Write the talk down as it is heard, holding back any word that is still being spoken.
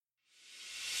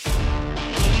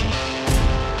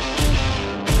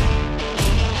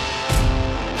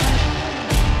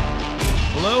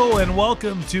Hello and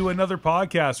welcome to another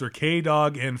podcast where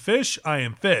K-Dog and Fish. I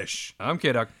am Fish. I'm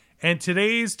K-Dog. And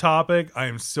today's topic, I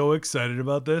am so excited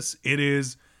about this. It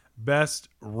is best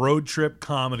road trip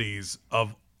comedies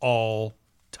of all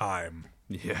time.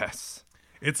 Yes.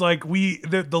 It's like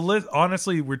the list,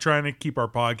 honestly, we're trying to keep our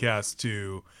podcast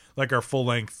to like our full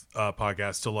length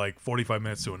podcast to like 45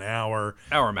 minutes to an hour.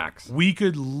 Hour max. We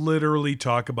could literally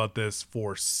talk about this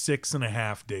for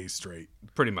 6.5 days straight.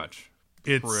 Pretty much.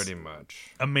 It's Pretty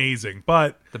much. amazing.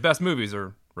 But The best movies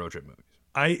are road trip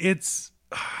movies.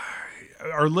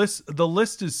 our list, the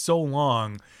list is so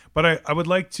long, but I would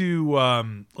like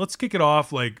to let's kick it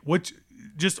off. Like,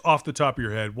 just off the top of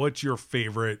your head, what's your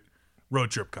favorite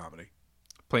road trip comedy?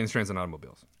 Planes, Trains, and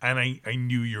Automobiles. And I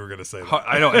knew you were gonna say that.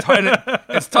 I know. It's hard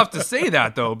it's tough to say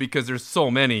that, though, because there's so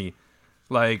many.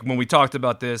 Like, when we talked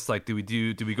about this, like, do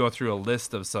we go through a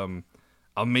list of some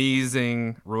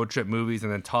amazing road trip movies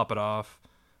and then top it off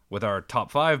with our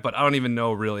top 5? But I don't even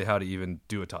know really how to even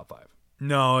do a top 5.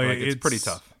 No, Like, it's pretty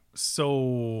tough.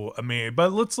 So amazing.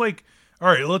 But all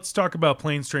right, let's talk about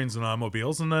Planes, Trains, and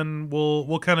Automobiles, and then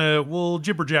we'll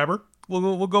jibber jabber.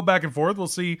 We'll go back and forth. We'll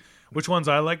see which ones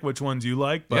I like, which ones you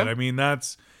like. But Yeah. I mean,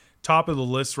 that's top of the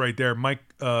list right there. Mike,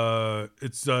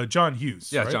 it's John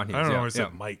Hughes. Yeah, right? John Hughes, I don't know yeah, why I said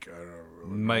yeah. Mike. I don't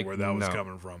really Mike, know where that was no.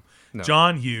 coming from. No.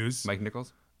 John Hughes. Mike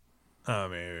Nichols?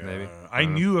 Maybe. Maybe. I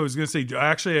knew I was going to say.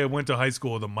 Actually, I went to high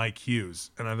school with a Mike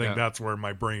Hughes, and I think Yeah. that's where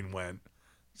my brain went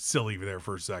silly there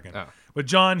for a second. Oh. But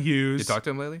John Hughes. You talked to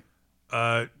him lately?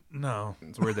 No.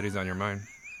 It's weird that he's on your mind.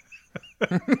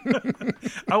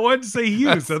 I wanted to say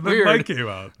Hughes, That's and then weird. Mike came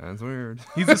out. That's weird.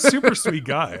 He's a super sweet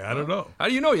guy. I don't know. How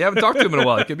do you know? You haven't talked to him in a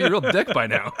while. He could be a real dick by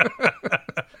now.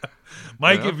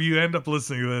 Mike, Yeah. if you end up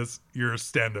listening to this, you're a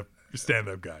stand-up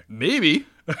guy. Maybe.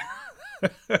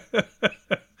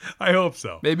 I hope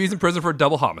so. Maybe he's in prison for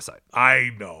double homicide.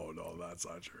 I know. No, that's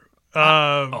not true.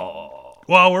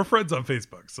 Well, we're friends on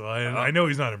Facebook, so I know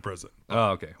he's not in prison.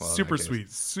 Oh, okay. Well, in Super that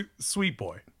case, sweet, sweet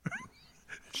boy.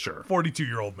 Sure.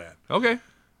 42-year-old man. Okay.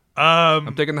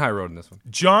 I'm taking the high road in this one.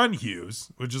 John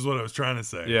Hughes, which is what I was trying to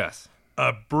say. Yes.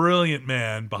 A brilliant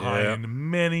man behind Yeah.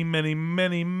 many, many,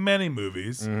 many, many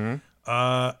movies. Mm-hmm.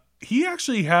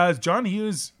 John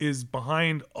Hughes is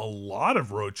behind a lot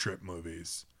of road trip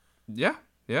movies. Yeah.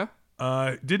 Yeah.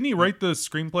 Didn't he write the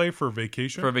screenplay for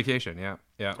Vacation? For a vacation. Yeah.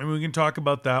 Yeah. I mean, we can talk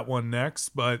about that one next,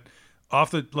 but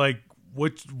off the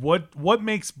what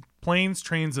makes Planes,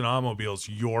 Trains, and Automobiles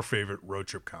your favorite road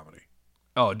trip comedy?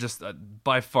 Oh, just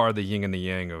by far the yin and the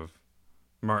yang of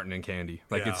Martin and Candy.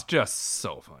 Like, Yeah. it's just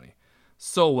so funny.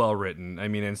 So well written. I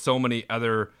mean, and so many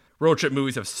other road trip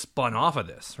movies have spun off of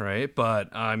this, right?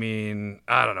 But, I mean,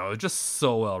 I don't know. It's just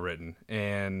so well written.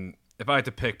 And if I had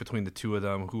to pick between the two of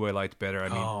them, who I liked better, I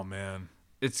mean, Oh man,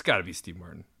 it's got to be Steve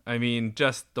Martin. I mean,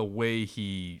 just the way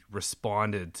he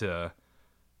responded to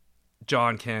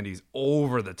John Candy's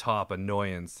over-the-top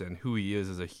annoyance and who he is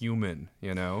as a human,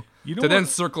 you know? You know To then what?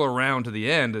 circle around to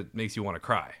the end, it makes you want to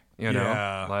cry, you know?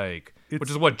 Yeah. Like, It's- which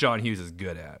is what John Hughes is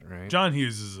good at, right? John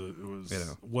Hughes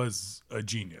was a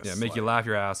genius. Yeah, make you laugh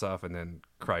your ass off and then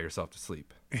cry yourself to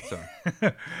sleep. So,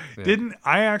 Didn't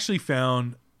I actually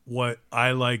found what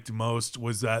I liked most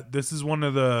was that this is one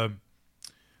of the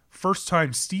first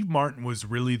times Steve Martin was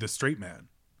really the straight man.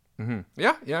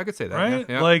 yeah, I could say that. Right?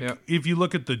 Yeah, like yeah. if you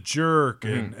look at The Jerk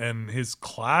and his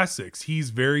classics,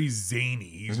 he's very zany.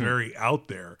 He's very out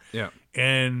there. Yeah.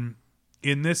 And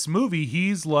in this movie,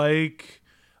 he's like,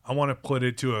 I want to put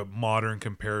it to a modern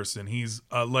comparison. He's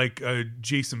like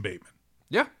Jason Bateman.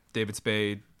 Yeah. David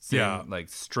Spade. Same, Yeah. like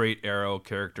straight arrow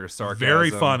character, sarcasm.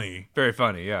 Very funny. Very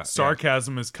funny, yeah.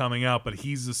 Sarcasm is coming out, but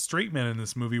he's the straight man in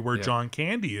this movie where Yeah. John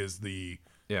Candy is the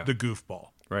goofball.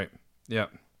 Right. Yeah.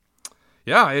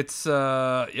 Yeah, it's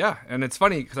and it's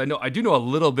funny because I do know a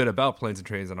little bit about Planes and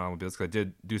Trains and Automobiles because I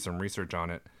did do some research on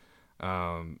it,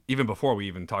 even before we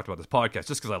even talked about this podcast,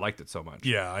 just because I liked it so much.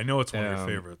 Yeah, I know it's one of your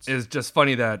favorites. It's just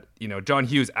funny that John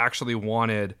Hughes actually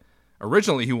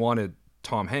originally he wanted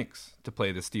Tom Hanks to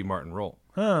play the Steve Martin role,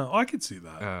 I could see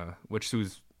that.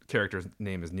 whose character's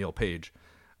name is Neil Page,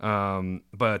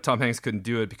 but Tom Hanks couldn't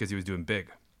do it because he was doing Big.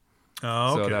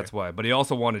 Oh, okay. So that's why. But he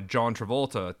also wanted John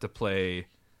Travolta to play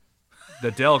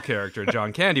the Dell character,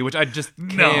 John Candy, which I just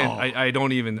can't. No. I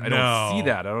don't see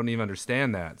that. I don't even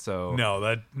understand that. So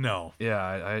no.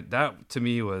 yeah, that to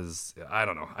me was, I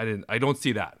don't know. I don't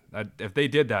see that. If they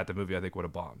did that, the movie I think would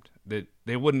have bombed.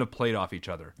 They wouldn't have played off each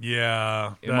other,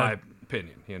 Yeah. in my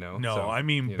opinion. No, So, I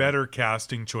mean better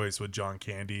casting choice with John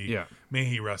Candy. Yeah. May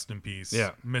he rest in peace.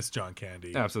 Yeah. Miss John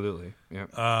Candy. Absolutely. Yeah.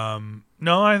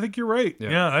 No, I think you're right. Yeah.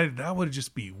 Yeah, that would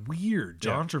just be weird.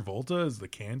 John Travolta is the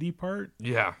Candy part.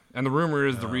 Yeah, and the rumor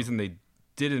is the reason they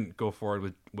didn't go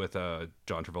forward with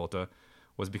John Travolta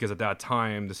was because at that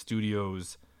time the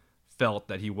studios felt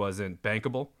that he wasn't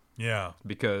bankable. Yeah.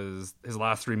 Because his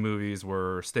last 3 movies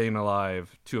were Staying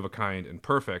Alive, Two of a Kind, and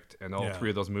Perfect, and all Yeah. 3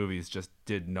 of those movies just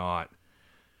did not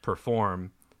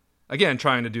perform. Again,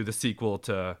 trying to do the sequel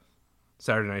to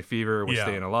Saturday Night Fever with Yeah.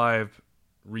 Staying Alive,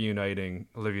 reuniting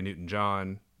Olivia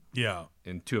Newton-John Yeah.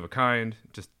 in Two of a Kind,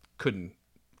 just couldn't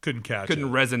Couldn't catch couldn't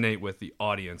it. resonate with the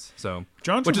audience. So,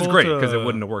 John which is great Travolta- because it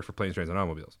wouldn't have worked for Planes, Trains, and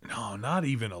Automobiles. No, not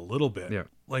even a little bit. Yeah.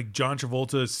 Like John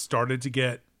Travolta started to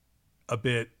get a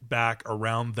bit back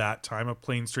around that time of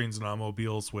Planes, Trains, and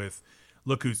Automobiles with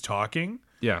Look Who's Talking.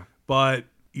 Yeah, But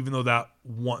even though that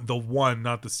one,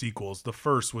 not the sequels, the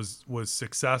first was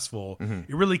successful,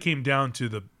 Mm-hmm. it really came down to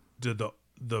the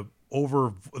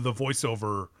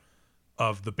voiceover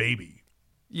of the baby.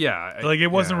 yeah. Like it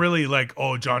wasn't yeah. really like,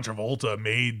 oh, John Travolta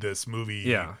made this movie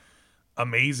Yeah,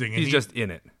 amazing. And he's just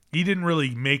in it. he didn't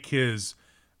really make his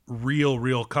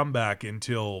real comeback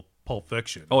until Pulp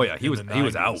Fiction. Oh yeah, in he was the he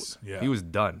was 90s. out. Yeah. He was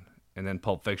done, and then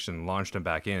Pulp Fiction launched him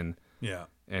back in, Yeah.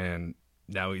 and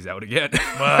now he's out again.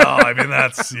 Well, I mean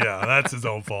that's his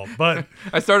own fault. But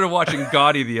I started watching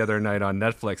Gotti the other night on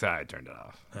Netflix. I turned it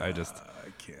off. I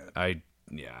can't.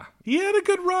 Yeah. He had a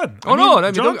good run. Oh no, I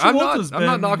mean, John I'm Travolta's not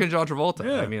been- knocking John Travolta.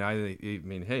 Yeah. I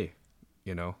mean, hey,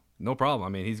 no problem. I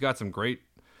mean, he's got some great.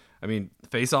 I mean,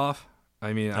 Face Off.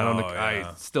 I mean, I don't know. Oh,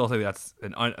 yeah. I still think that's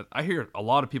I hear a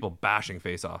lot of people bashing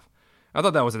Face Off. I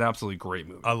thought that was an absolutely great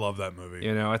movie. I love that movie.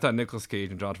 I thought Nicolas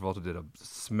Cage and John Travolta did a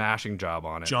smashing job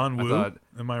on it. John I Woo. thought,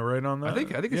 Am I right on that? I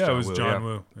think it's yeah, John it was Woo, John yeah.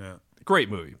 Woo. Yeah. great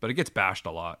movie, but it gets bashed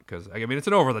a lot because I mean it's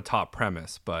an over the top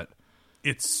premise, but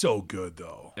It's so good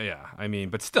though. yeah, I mean,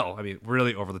 but still, I mean,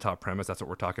 really over the top premise. That's what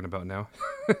we're talking about now.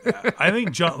 I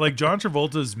think John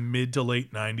Travolta's mid to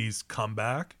late 90s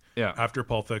comeback Yeah. after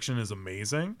Pulp Fiction is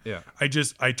amazing. Yeah. I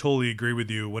totally agree with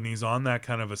you when he's on that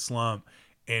kind of a slump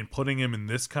and putting him in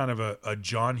this kind of a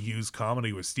John Hughes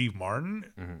comedy with Steve Martin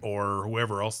Mm-hmm. or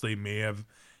whoever else they may have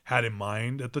had in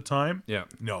mind at the time. Yeah.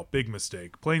 No, big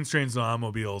mistake. Planes, Trains, and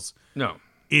Automobiles No.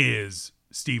 is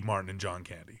Steve Martin and John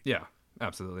Candy. Yeah.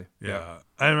 Absolutely. Yeah.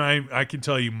 And I can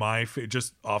tell you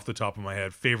just off the top of my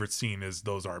head, favorite scene is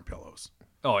Those Aren't Pillows.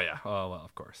 Oh yeah. Oh well,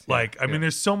 of course. Yeah. Like, I mean,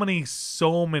 there's so many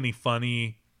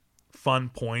fun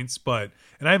points,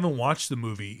 and I haven't watched the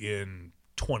movie in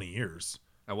 20 years.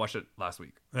 I watched it last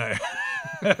week,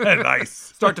 Nice.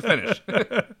 start to finish.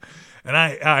 And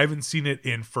I haven't seen it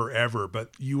in forever, but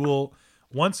you will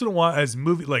once in a while as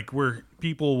movie, like where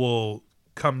people will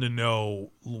come to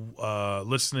know,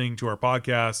 listening to our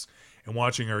podcast and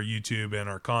watching our YouTube and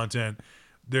our content,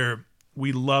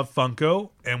 we love Funko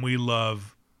and we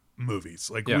love movies.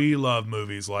 Like Yeah. we love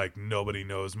movies like nobody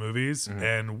knows movies.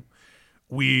 And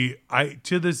I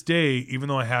to this day, even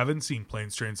though I haven't seen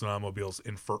Planes, Trains, and Automobiles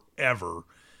in forever,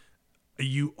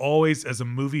 you always, as a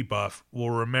movie buff, will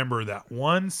remember that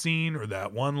one scene or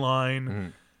that one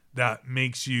line that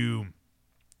makes you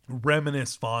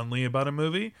reminisce fondly about a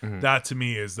movie. That to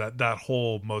me is that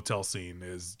whole motel scene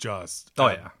is just Oh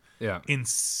yeah. Yeah.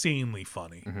 insanely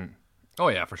funny. Oh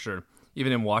yeah, for sure.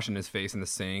 Even him washing his face in the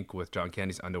sink with John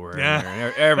Candy's underwear Yeah. in there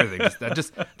and everything.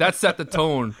 That set the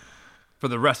tone for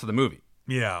the rest of the movie,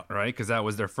 Yeah. right? Because that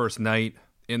was their first night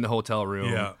in the hotel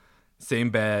room. Yeah. Same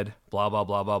bed, blah, blah,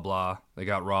 blah, blah, blah. They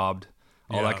got robbed,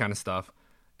 all Yeah. that kind of stuff.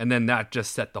 And then that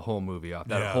just set the whole movie off.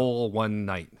 That Yeah. whole one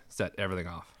night set everything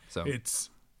off. So It's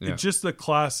Yeah. just the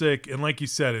classic, and like you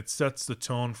said, it sets the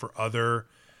tone for other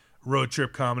road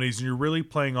trip comedies, and you're really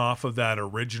playing off of that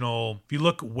original. If you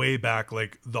look way back,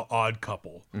 like The Odd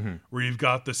Couple, where you've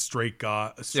got the straight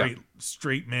guy,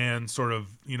 straight man, sort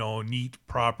of neat,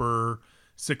 proper,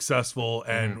 successful,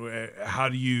 and how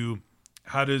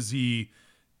does he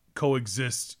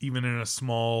coexist even in a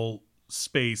small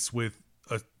space with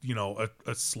a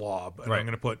slob? And Right. I'm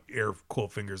going to put air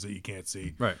quote fingers that you can't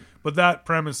see, Right. but that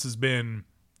premise has been,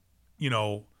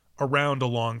 around a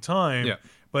long time. Yeah.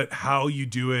 But how you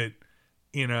do it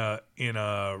in a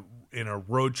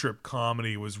road trip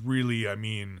comedy was really, I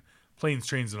mean, Planes,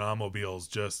 Trains, and Automobiles.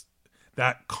 Just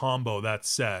that combo, that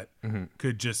set,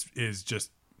 is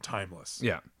just timeless.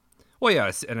 yeah. Well,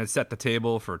 yeah, and it set the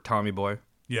table for Tommy Boy.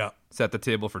 Yeah, Set the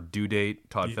table for Due Date.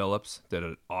 Todd Phillips did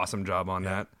an awesome job on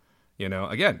that.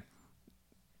 Again,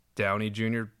 Downey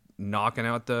Jr. knocking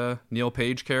out the Neil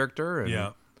Page character, and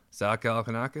Yeah. Zach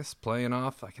Galifianakis playing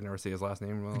off. I can never say his last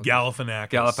name well. Galifianakis.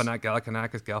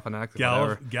 Galifianakis,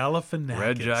 whatever. Galifianakis.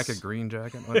 Red jacket, green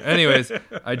jacket. Anyways,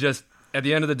 at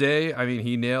the end of the day, I mean,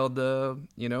 he nailed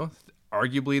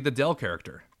arguably the Dell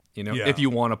character. Yeah. If you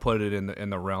want to put it in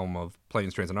the realm of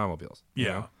Planes, Trains, and Automobiles. you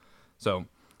Yeah. know? So,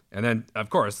 and then of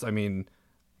course, I mean,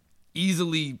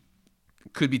 easily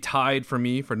could be tied for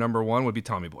me for number one would be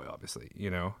Tommy Boy, obviously. You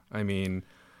know, I mean,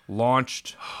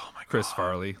 launched Chris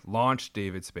Farley, launched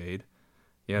David Spade.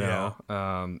 You know,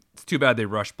 it's too bad they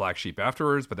rushed Black Sheep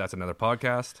afterwards, but that's another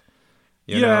podcast.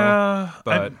 You know?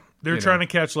 But they're trying to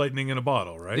catch lightning in a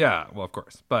bottle, right? Yeah, well, of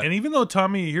course. But and even though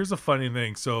Tommy, here's a funny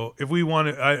thing. So if we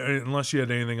want to, unless you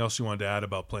had anything else you wanted to add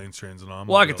about Planes, Trains, and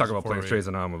Automobiles. well, I could talk about Planes, Trains,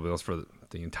 and Automobiles for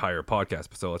the entire podcast,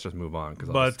 but so let's just move on.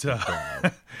 But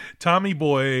Tommy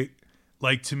Boy,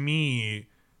 like, to me,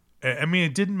 I mean,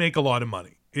 it didn't make a lot of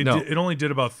money. It only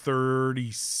did about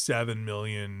 37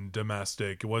 million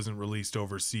domestic. It wasn't released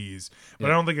overseas, but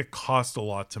I don't think it cost a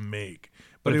lot to make.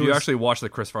 But if you actually watch the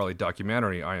Chris Farley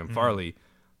documentary, I Am Farley,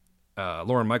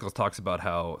 Lauren Michaels talks about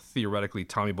how theoretically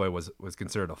Tommy Boy was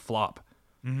considered a flop,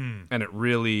 and it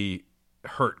really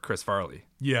hurt Chris Farley.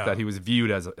 Yeah, that he was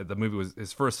viewed as the movie was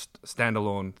his first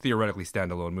theoretically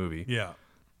standalone movie. Yeah,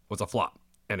 was a flop,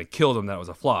 and it killed him that it was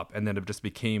a flop, and then it just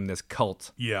became this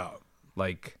cult. Yeah,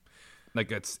 like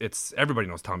it's everybody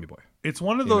knows Tommy Boy. It's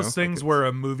one of those things where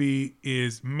a movie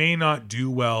may not do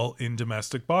well in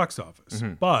domestic box office,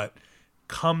 but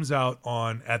comes out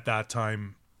on, at that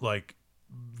time, like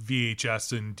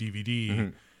VHS and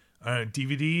DVD.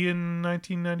 DVD in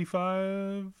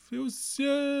 1995. It was. I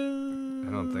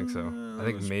don't think so. I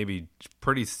think maybe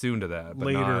pretty soon to that. But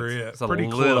later, it's a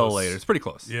little later. It's pretty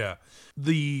close. Yeah,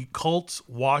 the cult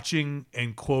watching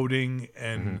and quoting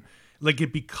and like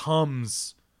it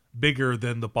becomes bigger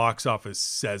than the box office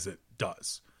says it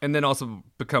does. And then also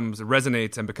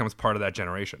resonates and becomes part of that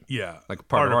generation. Yeah. Like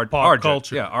part of our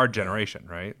culture. Our generation,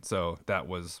 right? So that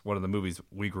was one of the movies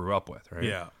we grew up with, right?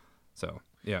 Yeah. So,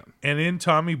 yeah. And in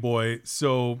Tommy Boy,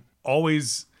 so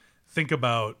always think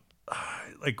about,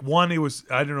 like, one, it was,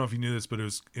 I don't know if you knew this, but it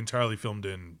was entirely filmed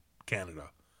in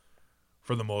Canada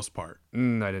for the most part. I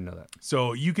didn't know that.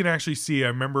 So you can actually see, I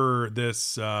remember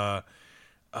this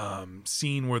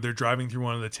scene where they're driving through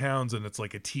one of the towns and it's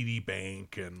like a TD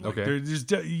bank, and like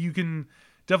you can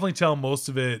definitely tell most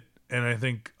of it. And I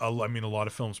think a lot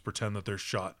of films pretend that they're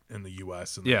shot in the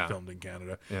U.S. and they're filmed in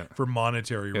Canada for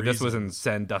monetary reasons. This was in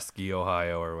Sandusky,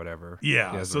 Ohio, or whatever.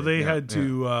 Yeah, so they had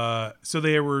to. So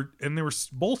they were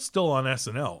both still on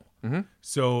SNL.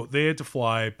 So they had to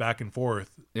fly back and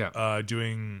forth.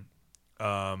 Doing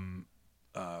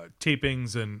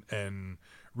tapings and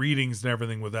readings and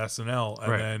everything with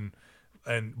SNL,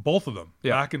 and both of them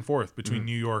back and forth between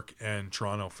New York and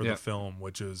Toronto for the film,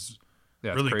 which is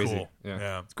really crazy. cool.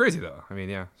 Yeah, it's crazy though. I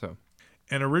mean, so.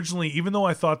 And originally, even though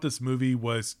I thought this movie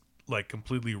was like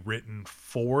completely written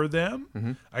for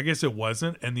them, I guess it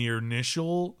wasn't. And the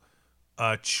initial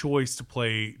choice to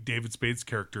play David Spade's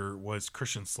character was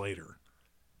Christian Slater.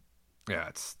 Yeah,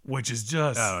 which is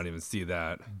just, I don't even see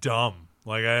that. Dumb.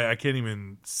 Like I can't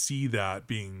even see that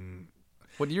being.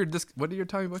 What year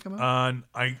Tommy Boy come out?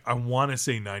 I want to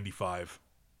say 95.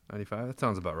 95? That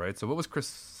sounds about right. So what was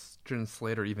Christian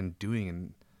Slater even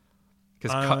doing?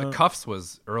 Because Cuffs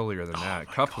was earlier than that.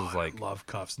 Cuffs was like... I love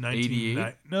Cuffs.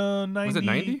 88? No, 90. Was it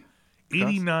 90?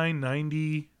 89,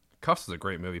 90. Cuffs was a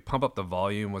great movie. Pump Up the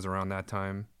Volume was around that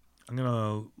time. I'm going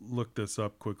to look this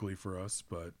up quickly for us,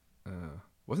 but...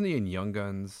 wasn't he in Young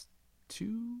Guns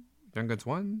 2? Young Guns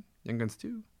 1? Young Guns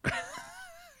 2?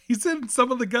 He's in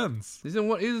some of the guns. He's in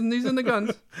the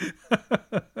guns.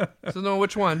 I don't know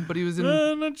which one, but he was in.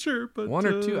 I'm not sure, but one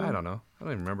or two. I don't know. I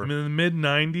don't even remember. I mean, in the mid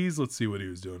 '90s. Let's see what he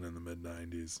was doing in the mid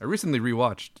 '90s. I recently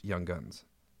rewatched Young Guns.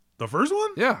 The first one?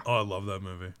 Yeah. Oh, I love that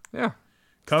movie. Yeah.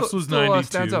 Cuffs was 92.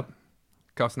 Stands up.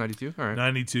 Cuffs 92. All right.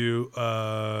 92.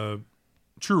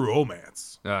 True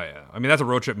Romance. Oh yeah. I mean, that's a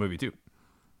road trip movie too.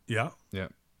 Yeah. Yeah.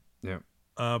 Yeah.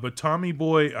 But Tommy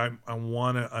Boy,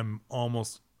 I'm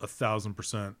almost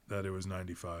 1,000% that it was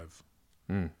 95.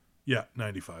 Yeah,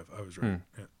 95. I was right.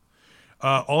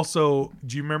 Yeah. Also,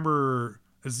 do you remember?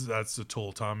 That's the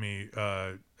total Tommy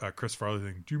Chris Farley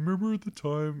thing. Do you remember at the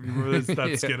time? You remember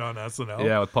that skit on SNL?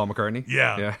 Yeah, with Paul McCartney.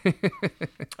 Yeah.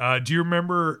 Do you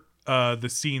remember the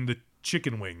scene, the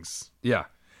chicken wings? Yeah.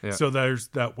 So there's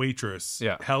that waitress,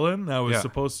 Helen, that was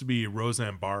supposed to be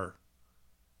Roseanne Barr.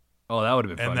 Oh, that would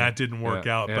have been funny. And that didn't work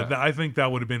out. But I think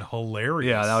that would have been hilarious.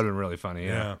 Yeah, that would have been really funny.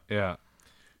 Yeah.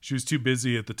 She was too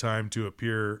busy at the time to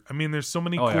appear. I mean, there's so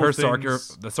many cool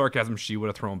things. The sarcasm she would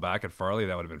have thrown back at Farley,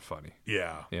 that would have been funny.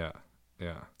 Yeah. Yeah.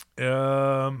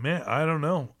 Man, I don't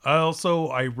know.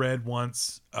 I read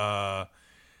once that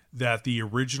the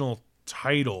original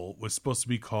title was supposed to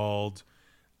be called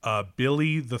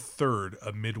Billy the Third,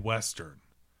 a Midwestern.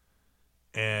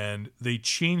 And they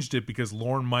changed it because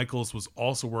Lorne Michaels was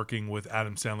also working with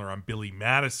Adam Sandler on Billy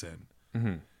Madison.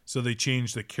 So they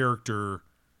changed the character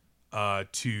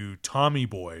to Tommy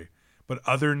Boy. but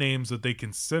other names that they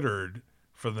considered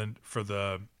for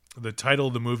the title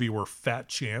of the movie were Fat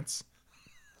Chance,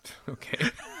 Okay.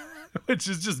 which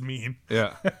is just mean,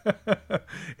 Yeah.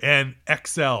 and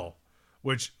XL,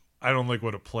 which I don't think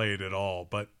would have played at all.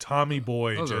 But Tommy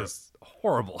Boy Those are just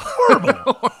horrible.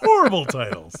 horrible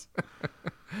titles.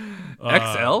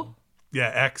 XL?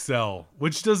 Yeah, XL,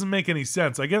 which doesn't make any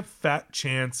sense. I get Fat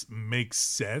Chance makes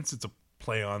sense. It's a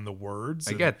play on the words.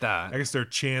 I and get that. I guess their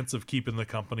chance of keeping the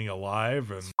company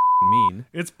alive, and Mean.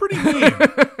 it's pretty mean.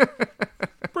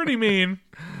 Pretty mean.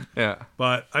 Yeah.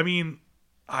 But I mean,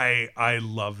 I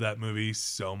love that movie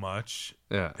so much.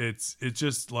 Yeah. It's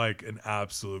just like an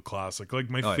absolute classic. Like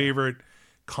my yeah. favorite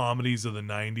comedies of the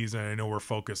 90s, and I know we're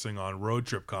focusing on road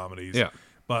trip comedies. Yeah.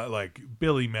 But like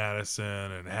Billy Madison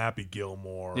and Happy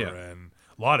Gilmore Yeah. and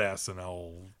a lot of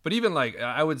SNL. But even like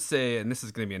I would say, and this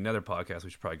is going to be another podcast we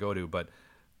should probably go to, but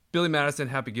Billy Madison,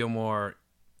 Happy Gilmore,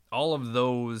 all of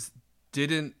those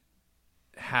didn't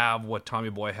have what Tommy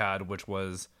Boy had, which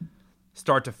was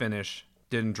start to finish,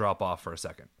 didn't drop off for a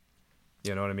second.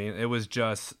 You know what I mean? It was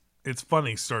just It's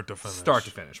funny start to finish. start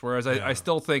to finish. Whereas I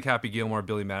still think Happy Gilmore,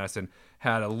 Billy Madison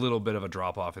had a little bit of a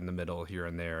drop off in the middle here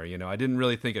and there. You know, I didn't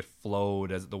really think it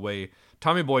flowed as the way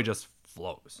Tommy Boy just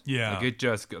flows. Yeah. Like it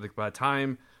just, like by the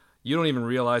time you don't even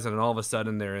realize it, and all of a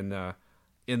sudden they're in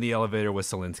the elevator with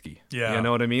Selinsky. Yeah. You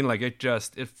know what I mean? Like it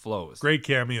flows. Great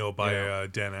cameo by Yeah.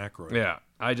 Dan Aykroyd. Yeah.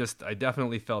 I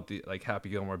definitely felt like Happy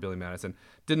Gilmore, Billy Madison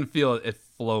didn't feel it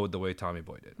flowed the way Tommy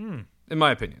Boy did. In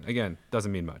my opinion. Again,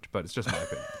 doesn't mean much, but it's just my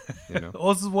opinion. You know?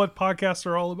 Well, this is what podcasts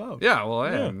are all about. Yeah, well,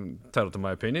 I am entitled to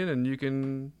my opinion, and you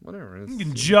can whatever. You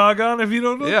can jog on if you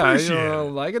don't appreciate you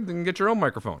don't like it, then get your own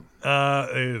microphone.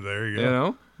 Hey, there you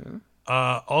go. You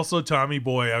know, Also, Tommy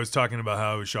Boy, I was talking about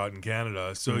how it was shot in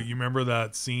Canada. So Mm. you remember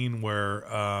that scene where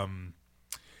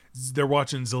they're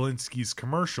watching Zelensky's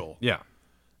commercial, yeah,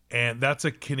 and that's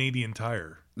a Canadian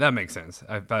Tire. that makes sense.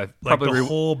 I Like probably the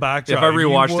whole backdrop. if I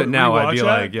rewatched you it now, I'd rewatch be that,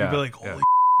 like, yeah, you'd be like, holy, yeah.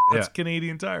 that's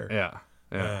Canadian Tire.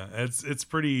 yeah. It's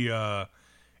pretty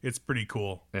it's pretty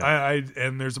cool. Yeah. I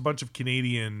and there's a bunch of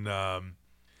Canadian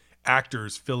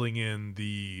actors filling in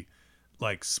the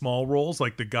like small roles,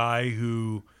 like the guy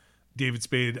who David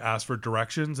Spade asked for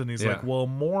directions, and he's Yeah. like, "Well,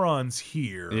 moron's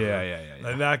here." Yeah.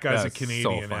 And that guy's a That's so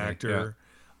Canadian funny. actor,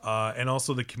 and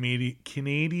also the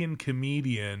Canadian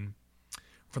comedian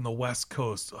from the West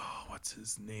Coast. Oh, what's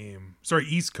his name? Sorry,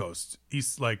 East Coast.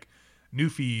 Like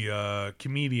Newfie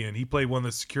comedian. He played one of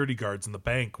the security guards in the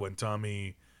bank when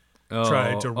Tommy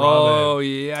tried to rob Oh, it.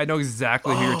 yeah, I know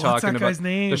exactly who you're what's talking that about. guy's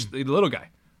name? The little guy.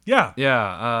 Yeah,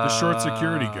 Yeah, the short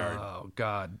security guard. Oh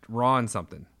God, Ron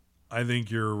something. I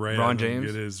think you're right. Ron I think James?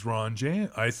 It is Ron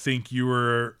James. I think you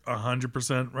were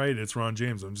 100% right. It's Ron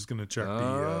James. I'm just gonna check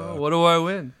What do I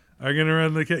win? I'm gonna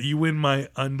run the cat. You win my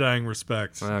undying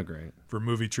respect Oh, great. for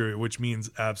movie trivia, which means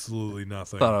absolutely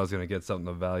nothing. Thought I was gonna get something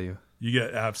of value. You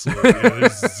get absolutely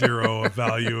there's zero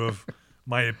value of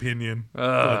my opinion.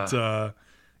 But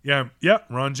yeah,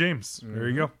 Ron James. There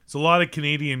you go. It's a lot of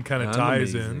Canadian kind of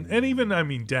ties in, Amazing. and even I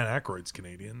mean Dan Aykroyd's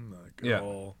Canadian. Like, Yeah.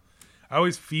 I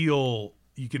always feel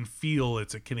you can feel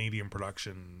it's a Canadian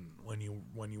production when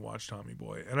you watch Tommy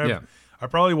Boy, and I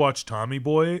probably watched Tommy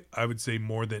Boy. I would say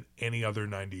more than any other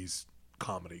 '90s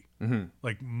comedy. Mm-hmm.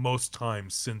 Like most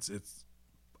times since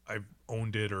I've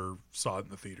owned it or saw it in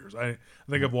the theaters. I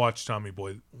think I've watched Tommy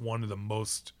Boy, one of the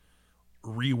most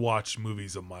rewatched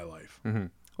movies of my life. Well,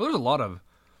 there's a lot of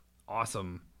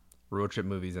awesome road trip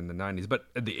movies in the 90s, but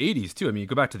in the 80s too. I mean, you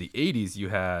go back to the 80s, you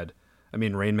had,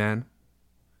 Rain Man.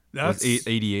 That's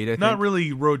 88, I think. not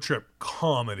really road trip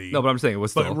comedy. No, but I'm saying it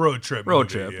was still but road trip. road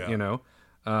movie, trip, yeah. you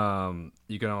know.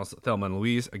 You can also Thelma and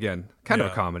Louise, again, kind of a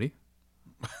Yeah. comedy.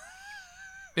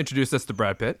 Introduced us to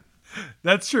Brad Pitt.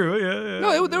 That's true. Yeah.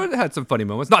 No, it had some funny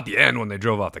moments. Not the end when they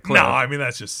drove off the cliff. No, I mean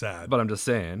that's just sad. But I'm just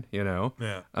saying, you know.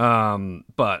 Yeah.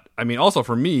 But I mean, also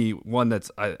for me, one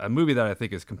that's a movie that I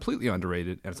think is completely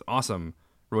underrated, and it's an awesome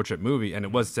road trip movie, and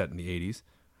it was set in the 80s,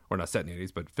 or not set in the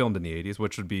 80s, but filmed in the 80s,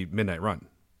 which would be Midnight Run.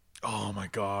 Oh my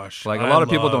gosh! Like a I lot of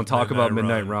people love don't talk about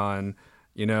Midnight Run.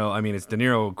 You know, I mean, it's De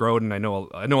Niro, Grodin. I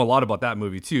know a lot about that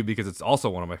movie too because it's also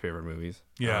one of my favorite movies.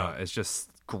 Yeah. It's just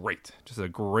great, just a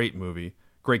great movie,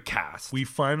 great cast. We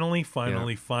finally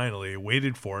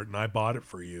waited for it, and I bought it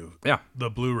for you. Yeah. The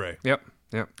Blu-ray. Yep.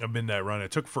 A Midnight Run.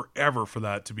 It took forever for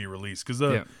that to be released because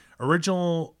the Yeah.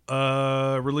 original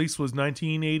release was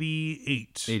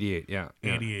 1988. 88. Yeah.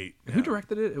 88. And who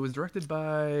directed it? It was directed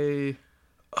by.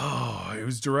 Oh, it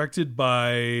was directed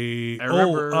by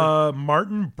remember-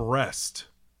 Martin Brest.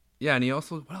 Yeah, and he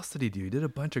also, what else did he do? He did a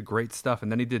bunch of great stuff,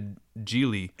 and then he did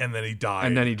Geely, And then he died.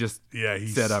 and then he just he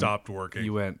said, stopped working. He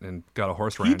went and got a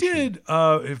horse He ranch. did.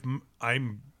 If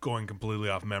I'm going completely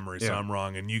off memory, so Yeah. I'm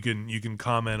wrong, and you can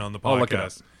comment on the I'll look it up.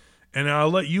 podcast, and I'll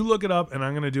let you look it up, and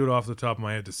I'm going to do it off the top of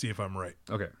my head to see if I'm right.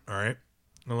 Okay. All right.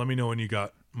 Now let me know when you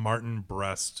got Martin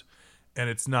Brest, and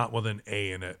it's not with an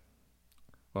A in it.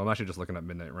 Well, I'm actually just looking at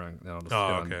Midnight Run. Then I'll just Oh,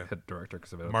 get on okay. hit director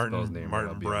because if I don't spell his name, right,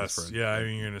 I'll Martin be on this Brest. for- Yeah, I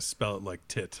mean you're going to spell it like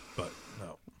tit, but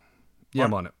no. Yeah,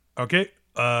 I'm on it. Okay.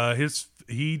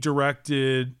 He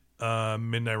directed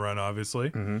Midnight Run,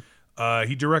 obviously.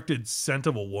 He directed Scent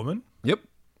of a Woman. Yep.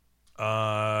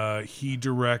 He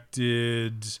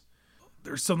directed.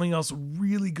 There's something else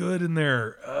really good in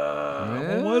there.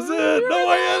 What was it? No,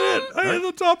 I had it. I had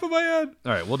the top of my head.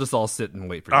 All right, we'll just all sit and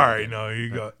wait for you. All right, no, you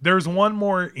go. There's one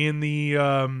more in the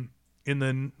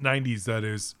 90s that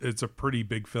is. It's a pretty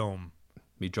big film.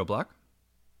 Meet Joe Black?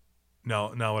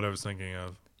 No, not what I was thinking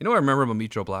of. You know what I remember about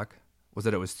Meet Joe Black? Was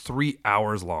that it was 3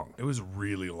 hours long. It was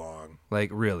really long. Like,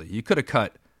 really. You could have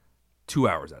cut 2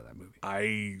 hours out of that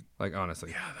movie. Like,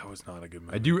 honestly. Yeah, that was not a good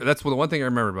movie. I do. That's the one thing I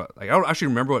remember about. Like, I don't actually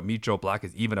remember what Meet Joe Black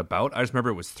is even about. I just remember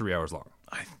it was 3 hours long.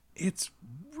 It's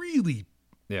really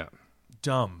Yeah.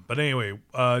 dumb. But anyway,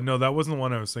 no, that wasn't the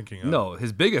one I was thinking of. No,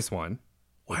 his biggest one.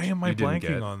 Why am I you didn't blanking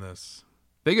get. on this?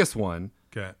 Biggest one,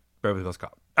 Okay. Beverly Hills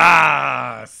Cop.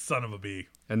 Ah, son of a bee.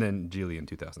 And then Geely in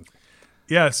 2000.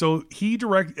 Yeah, so he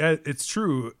it's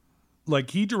true.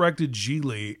 Like, he directed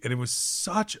Geely, and it was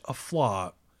such a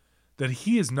flop that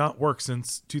he has not worked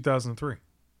since 2003.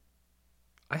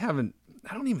 I don't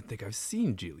even think I've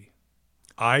seen Geely.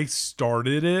 I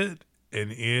started it,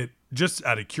 and it just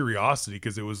out of curiosity,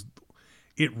 because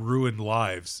it ruined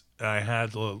lives, and I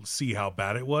had to see how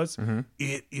bad it was.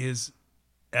 It is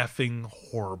effing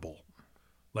horrible.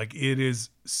 Like, it is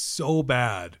so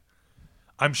bad.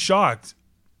 I'm shocked.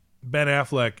 Ben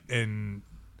Affleck, and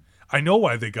I know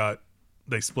why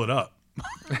they split up.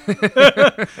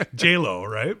 J-Lo,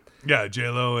 right? Yeah,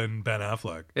 J-Lo and Ben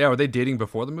Affleck. Yeah, were they dating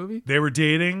before the movie? They were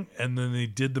dating, and then they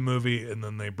did the movie, and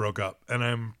then they broke up.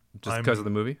 And Just because of the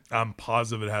movie? I'm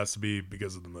positive it has to be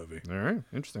because of the movie. All right,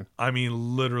 interesting. I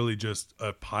mean, literally just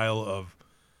a pile of...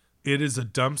 It is a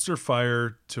dumpster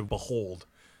fire to behold.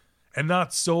 And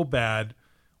not so bad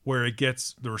where it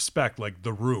gets the respect, like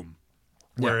The Room,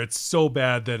 where it's so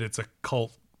bad that it's a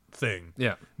cult thing.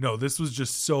 Yeah. No, this was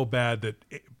just so bad that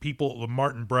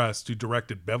Martin Brest, who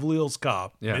directed Beverly Hills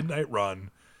Cop, Yeah. Midnight Run,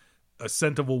 A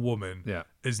Scent of a Woman, Yeah.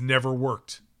 has never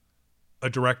worked a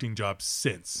directing job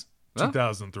since Huh?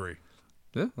 2003.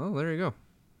 Yeah, well, there you go.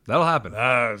 That'll happen.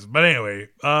 But anyway,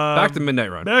 Back to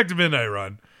Midnight Run. Back to Midnight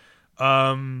Run.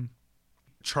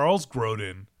 Charles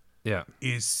Grodin Yeah.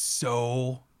 is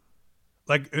so...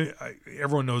 Like,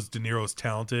 everyone knows De Niro's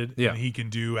talented. Yeah. And he can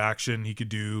do action. He could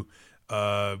do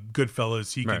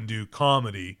Goodfellas. He Right. can do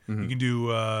comedy. He can do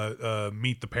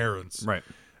Meet the Parents. Right.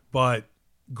 But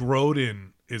Grodin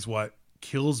is what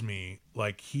kills me.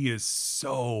 Like, he is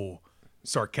so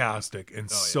sarcastic and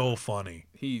so funny.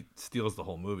 He steals the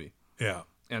whole movie. Yeah.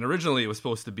 And originally it was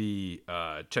supposed to be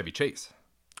Chevy Chase,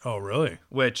 Oh, really?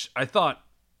 which I thought,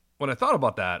 when I thought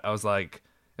about that, I was like,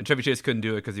 and Chevy Chase couldn't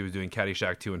do it because he was doing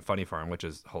Caddyshack 2 and Funny Farm, which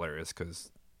is hilarious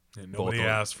because Yeah, nobody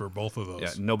asked for both of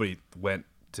those. nobody went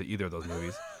to either of those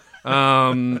movies.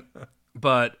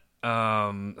 But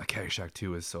Caddyshack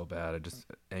 2 is so bad. It just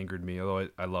angered me, although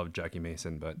I love Jackie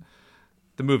Mason, but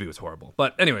the movie was horrible.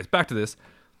 But anyways, back to this.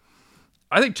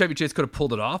 I think Chevy Chase could have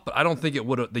pulled it off, but I don't think it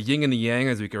would have. The yin and the yang,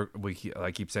 as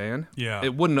I keep saying,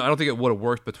 it wouldn't. I don't think it would have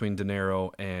worked between De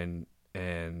Niro and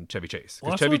Chevy Chase,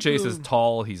 because Chevy Chase is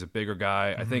tall. He's a bigger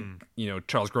guy. I think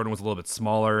Charles Grodin was a little bit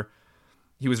smaller.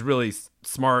 He was really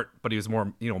smart, but he was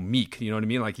more meek. You know what I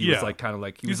mean? Like he was like kind of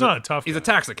like he's not a tough. He's guy. a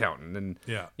tax accountant, and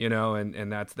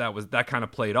and that kind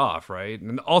of played off, right?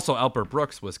 And also Albert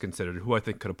Brooks was considered, who I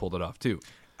think could have pulled it off too.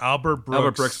 Albert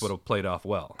Brooks would have played off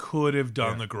well. Could have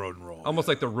done the Grodin role. Almost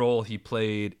like the role he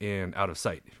played in Out of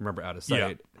Sight. If you remember Out of Sight.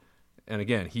 Yeah. And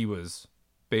again, he was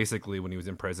basically when he was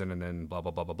in prison and then blah,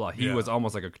 blah, blah, blah, blah. He was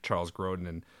almost like a Charles Grodin,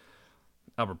 and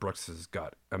Albert Brooks has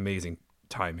got amazing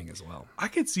timing as well. I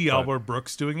could see Albert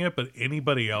Brooks doing it, but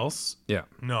anybody else? Yeah.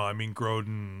 No, I mean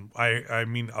Grodin. I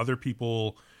mean other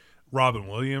people. Robin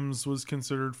Williams was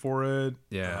considered for it.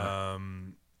 Yeah.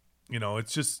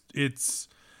 It's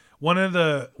one of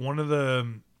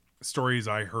the stories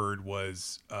I heard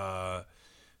was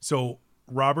so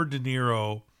Robert De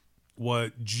Niro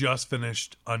just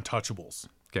finished Untouchables.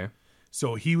 Okay.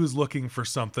 So he was looking for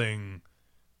something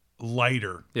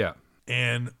lighter. Yeah.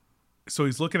 And so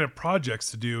he's looking at projects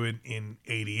to do in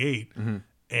 88.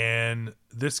 and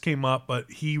this came up, but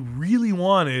he really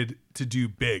wanted to do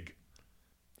Big.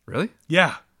 Really?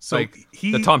 Yeah. So Like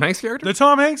the Tom Hanks character? The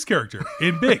Tom Hanks character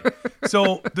in Big.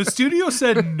 So the studio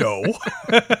said no,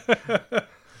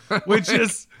 which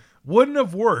just wouldn't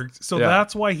have worked. So Yeah.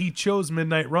 that's why he chose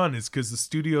Midnight Run, is because the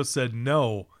studio said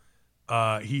no.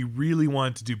 He really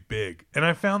wanted to do Big. And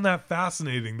I found that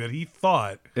fascinating that he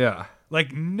thought, Yeah.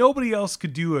 like, nobody else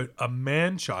could do a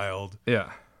man-child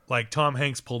Yeah. like Tom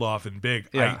Hanks pulled off in Big.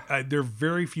 Yeah. There are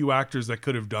very few actors that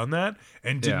could have done that,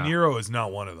 and De Yeah. Niro is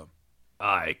not one of them.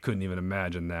 I couldn't even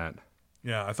imagine that.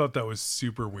 Yeah, I thought that was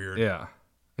super weird. Yeah.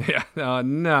 Yeah.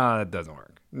 No, that doesn't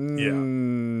work. Yeah.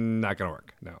 Not going to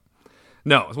work. No.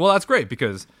 No. Well, that's great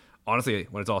because honestly,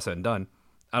 when it's all said and done,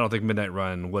 I don't think Midnight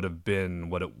Run would have been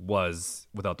what it was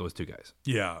without those two guys.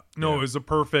 Yeah. No, Yeah. it was a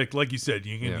perfect, like you said,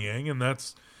 yin and yang, and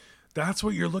that's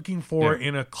what you're looking for Yeah.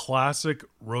 in a classic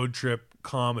road trip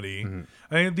comedy. Mm-hmm.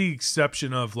 I had the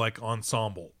exception of like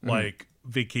Ensemble, like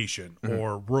Vacation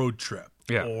or Road Trip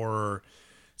Mm-hmm. Yeah. or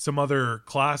some other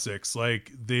classics.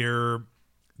 Like they're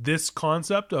this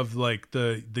concept of like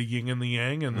the yin and the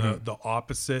yang and the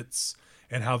opposites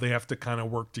and how they have to kind of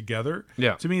work together.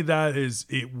 Yeah. To me, that is,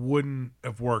 it wouldn't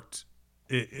have worked.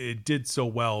 It did so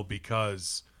well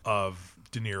because of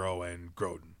De Niro and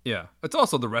Grodin. Yeah. It's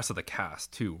also the rest of the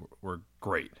cast too were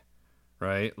great,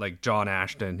 right? Like John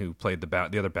Ashton, who played the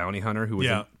other bounty hunter, who was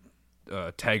Yeah.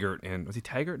 in Taggart, and was he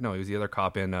Taggart? No, he was the other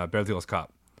cop in Beverly Hills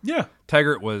Cop. Yeah.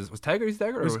 Taggart was Taggart. He's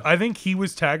Taggart. Or? I think he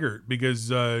was Taggart because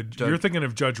you're thinking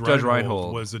of Judge Reinhold,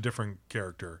 Reinhold. was a different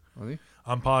character. Was he?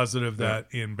 I'm positive that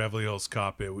in Beverly Hills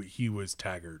Cop, he was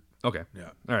Taggart. Okay. Yeah.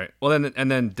 All right. Well,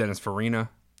 then Dennis Farina,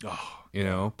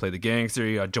 Oh, played the gangster.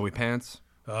 You got Joey Pants.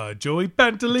 Joey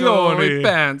Pantaleone. Joey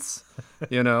Pants.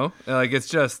 Like it's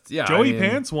just Joey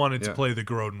Pants wanted to play the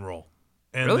Grodin role,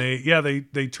 and Really?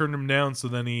 they turned him down. So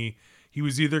then he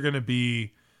was either going to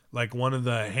be like one of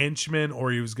the henchmen,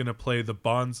 or he was going to play the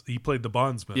bonds. He played the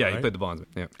bondsman. Yeah, right? he played the bondsman.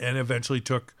 Yeah. and eventually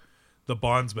took the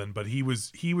bondsman. But he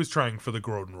was trying for the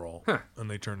Grodin role, and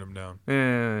they turned him down. I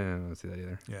don't see that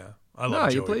either. Yeah, I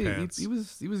love Joey he Pants.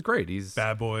 He was great. He's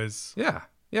Bad Boys, yeah.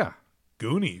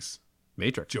 Goonies,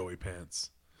 Matrix. Joey Pants.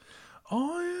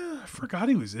 Oh yeah, I forgot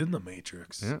he was in the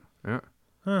Matrix. Yeah.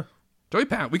 Huh. Joey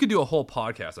Pants. We could do a whole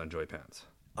podcast on Joey Pants.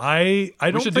 I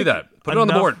don't. We should do think that. Put it on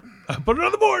the board. Put it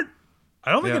on the board.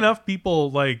 I don't think Yeah. enough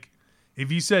people, like,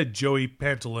 if you said Joey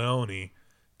Pantaleone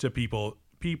to people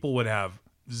would have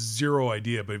zero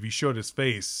idea. But if you showed his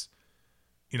face,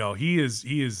 he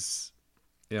is.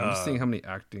 Yeah, I'm just seeing how many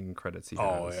acting credits he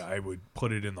Oh, has. I would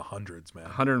put it in the hundreds, man.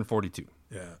 142.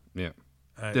 Yeah, Yeah.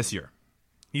 This year.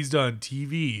 he's done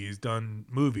TV. He's done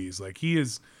movies. Like he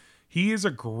is a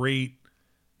great.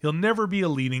 He'll never be a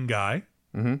leading guy.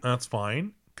 Mm-hmm. That's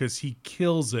fine because he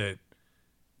kills it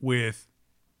with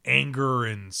anger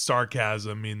and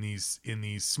sarcasm in these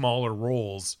smaller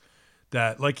roles.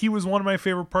 That, like, he was one of my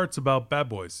favorite parts about Bad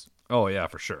Boys. Oh yeah,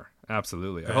 for sure.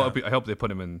 Absolutely. Yeah. I hope they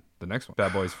put him in the next one,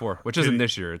 Bad Boys 4, which isn't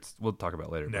this year. We'll talk about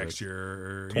it later. but Next it's-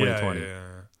 year, 2020.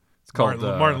 Yeah. It's called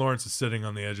Martin Lawrence is sitting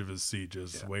on the edge of his seat,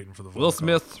 just waiting for the phone Will call.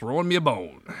 Smith throwing me a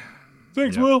bone.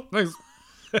 Thanks, Yeah. Will. Thanks.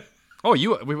 We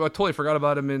totally forgot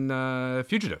about him in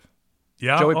Fugitive.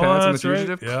 Yeah, Joey Pants in The that's right.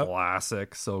 Fugitive. Yeah.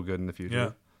 Classic. So good in The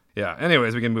Fugitive. Yeah.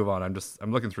 Anyways, we can move on.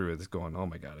 I'm looking through it. It's going, oh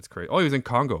my God, it's crazy. Oh, he was in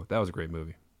Congo. That was a great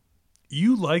movie.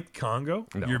 You liked Congo?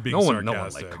 No, You're being no one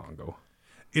sarcastic. liked Congo.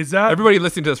 Is that Everybody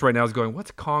listening to this right now is going,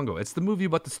 what's Congo? It's the movie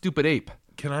about the stupid ape.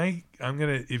 I'm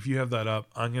gonna, if you have that up,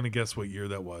 I'm gonna guess what year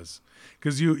that was,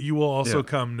 because you will also Yeah.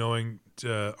 come knowing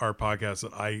to our podcast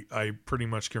that I pretty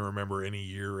much can remember any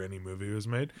year or any movie was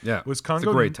made. Yeah, Was it's a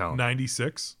Congo great talent.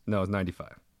 96? No, it's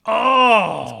 95.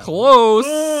 Oh, Close,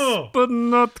 Oh. but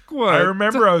not quite. I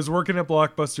remember I was working at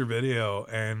Blockbuster Video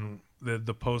and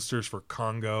the posters for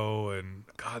Congo, and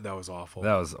God, that was awful.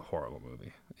 That was a horrible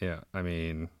movie. Yeah, I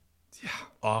mean,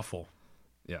 Awful.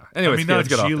 yeah. Anyways, I mean, yeah, not let's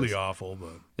get off really this. awful, but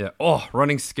Yeah. Oh,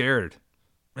 Running Scared.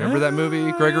 Remember that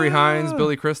movie? Gregory Hines,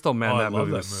 Billy Crystal. Man, Oh, I that love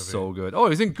movie that was movie. so good. Oh, he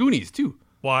was in Goonies too.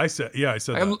 well, I said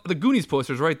that. The Goonies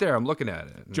poster's right there. I'm looking at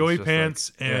it. And Joey it's just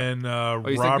Pants like, yeah. and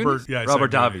you said Robert. Goonies? Yeah, I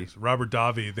Robert said Davi. Goonies. Robert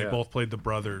Davi. They Yeah. both played the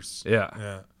brothers. Yeah.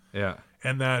 Yeah. Yeah.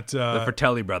 And that The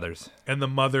Fratelli brothers. and the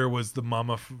mother was the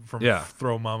mama from Yeah.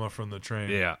 Throw Mama from the Train.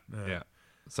 Yeah. Yeah.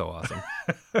 So awesome.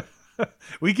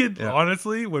 We could Yeah.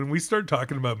 honestly, when we start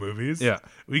talking about movies, Yeah.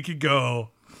 we could go.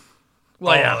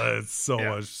 Well, oh, yeah. it's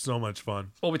so much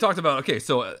fun. Well, we talked about, okay,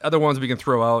 so other ones we can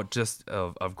throw out just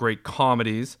of great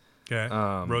comedies. Okay,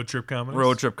 road trip comedies.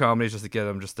 Road trip comedies, just to get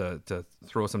them, just to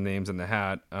throw some names in the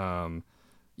hat.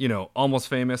 Almost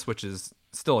Famous, which is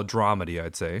still a dramedy,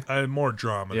 I'd say. More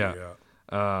drama. Yeah.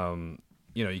 Yeah.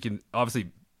 You can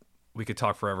obviously we could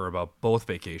talk forever about both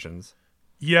Vacations.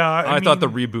 Yeah, I thought the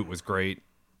reboot was great.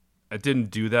 It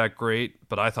didn't do that great,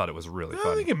 but I thought it was really I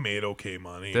fun. think it made okay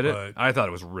money. Did it? But I thought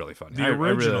it was really fun. The I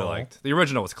really original- liked. The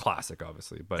original was classic,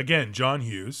 obviously, but again, John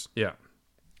Hughes yeah.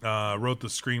 wrote the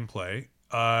screenplay.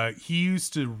 He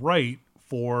used to write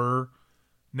for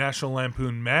National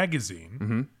Lampoon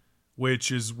magazine, which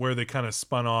is where they kind of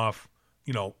spun off,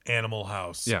 Animal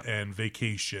House and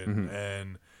Vacation.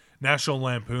 And National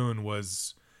Lampoon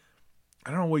was,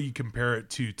 I don't know what you compare it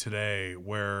to today,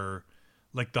 where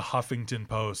like the Huffington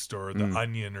Post or the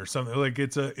Onion or something. Like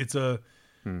it's a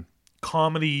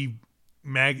comedy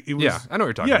mag. It was, Yeah, I know what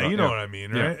you're talking yeah, about. you know what I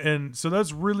mean, right? And so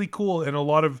that's really cool. And a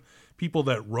lot of people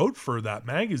that wrote for that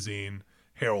magazine,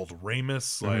 Harold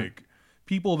Ramis, like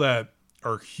people that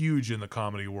are huge in the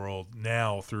comedy world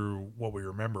now through what we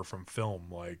remember from film,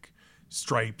 like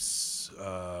Stripes.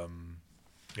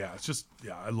 It's just,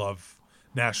 I love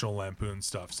National Lampoon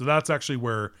stuff. So that's actually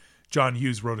where John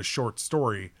Hughes wrote a short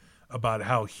story about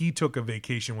how he took a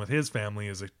vacation with his family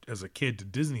as a kid to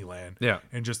Disneyland,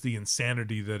 and just the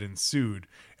insanity that ensued.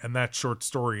 And that short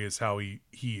story is how he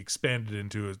expanded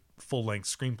into a full-length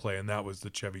screenplay, and that was the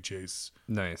Chevy Chase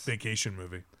Vacation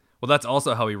movie. Well, that's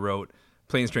also how he wrote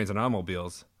Planes, Trains, and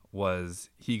Automobiles. Was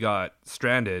he got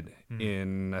stranded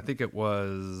in? I think it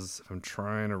was. I'm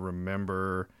trying to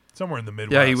remember. Somewhere in the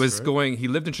Midwest. Yeah, he was right? going. He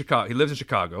lived in Chicago. He lives in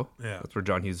Chicago. Yeah, that's where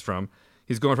John Hughes is from.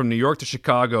 He's going from New York to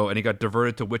Chicago, and he got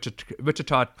diverted to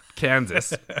Wichita,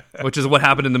 Kansas, which is what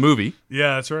happened in the movie.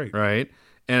 Yeah, that's right. Right,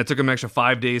 and it took him an extra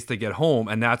 5 days to get home,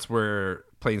 and that's where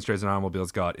Planes, Trains, and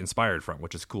Automobiles got inspired from,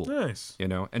 which is cool. Nice.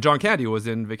 And John Candy was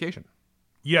in Vacation.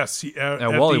 Yes, at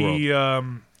Wally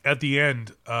World. At the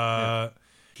end,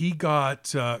 he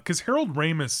got because Harold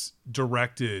Ramis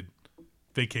directed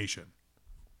Vacation.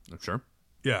 I'm sure.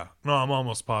 Yeah, no, I'm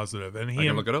almost positive, and I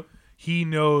can look it up. He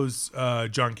knows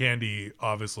John Candy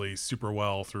obviously super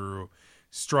well through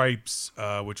Stripes,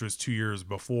 which was 2 years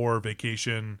before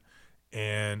Vacation,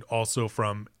 and also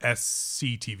from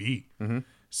SCTV.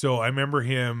 So I remember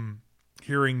him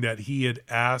hearing that he had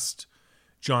asked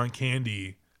John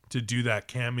Candy to do that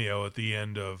cameo at the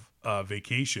end of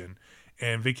Vacation,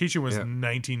 and Vacation was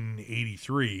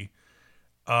 1983.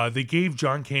 They gave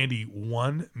John Candy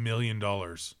 $1 million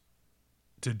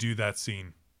to do that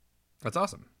scene. That's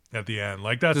awesome. At the end,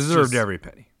 like that's deserved every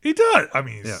penny. He does. I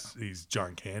mean, he's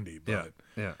John Candy, but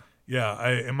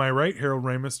am I right? Harold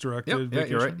Ramis directed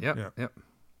Vacation? You're right.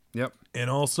 Yep. And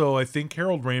also, I think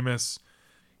Harold Ramis,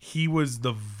 he was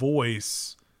the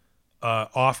voice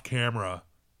off camera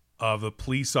of the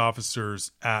police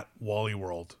officers at Wally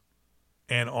World,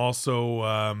 and also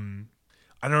I don't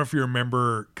know if you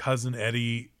remember, Cousin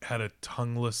Eddie had a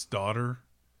tongueless daughter.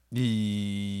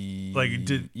 It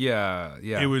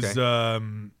was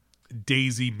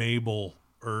Daisy Mabel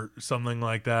or something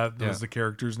like that. That was the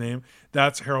character's name.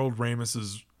 That's Harold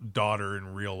Ramis's daughter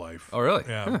in real life. Oh, really?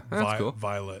 Yeah, that's cool.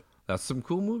 Violet. That's some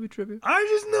cool movie trivia. I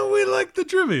just know we like the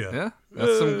trivia. Yeah,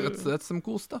 that's some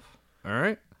cool stuff. All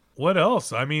right. What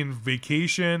else? I mean,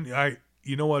 Vacation.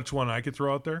 You know which one I could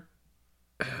throw out there?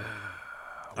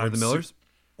 Where the Millers?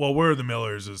 Where the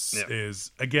Millers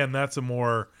is again. That's a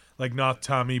more like not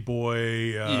Tommy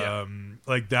Boy,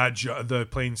 like that, the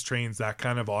Planes, Trains, that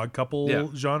kind of odd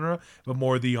couple genre, but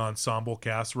more the ensemble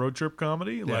cast road trip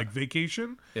comedy, like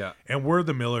Vacation. Yeah. And Where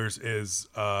the Millers is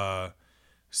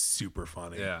super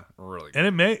funny. Yeah, really. And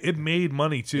it made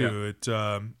money too. Yeah.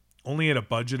 It only had a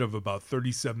budget of about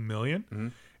 $37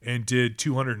 million and did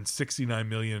 $269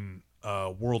 million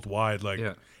worldwide. Like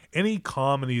any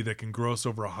comedy that can gross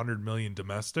over $100 million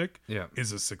domestic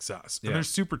is a success. And they're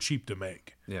super cheap to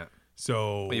make. Yeah.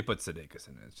 So but you put Sudeikis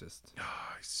in it, it's just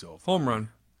he's so funny. home run.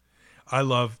 I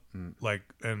love and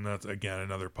that's again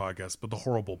another podcast, but the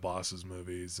Horrible Bosses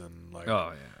movies and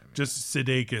just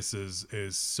Sudeikis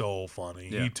is so funny.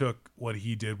 He took what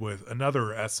he did with another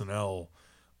SNL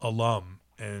alum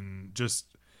and just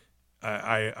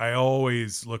I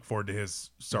always look forward to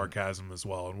his sarcasm as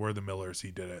well. And Where the Millers,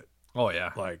 he did it. Oh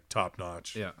yeah, like top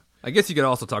notch. Yeah, I guess you could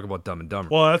also talk about Dumb and Dumber.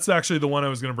 Well, that's actually the one I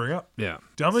was going to bring up. Yeah,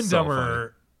 Dumb and Dumber.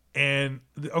 Funny. And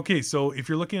okay, so if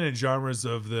you're looking at genres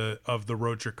of the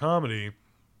road trip comedy,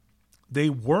 they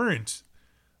weren't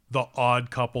the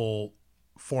odd couple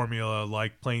formula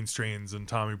like Planes, Trains, and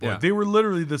Tommy Boy. They were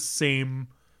literally the same.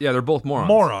 Yeah, they're both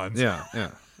morons. Yeah.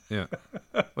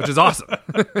 Which is awesome.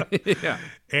 Yeah.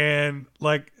 And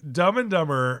like Dumb and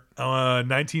Dumber,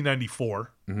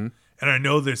 1994. And I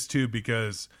know this too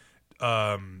because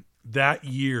that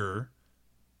year,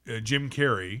 Jim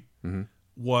Carrey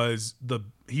was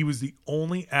he was the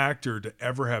only actor to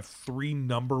ever have 3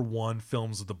 number 1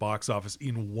 films at the box office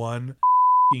in one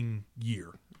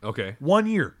year. Okay. 1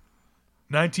 year.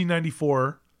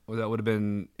 1994. Well, that would have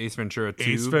been Ace Ventura 2.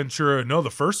 Ace Ventura. No, the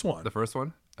first one. The first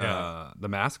one. Yeah. The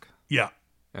Mask. Yeah.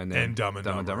 And then Dumb and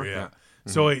Dumber. Yeah. Mm-hmm.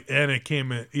 So it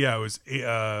came in. Yeah, it was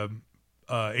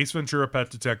Ace Ventura: Pet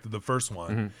Detective, the first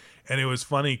one, Mm-hmm. and it was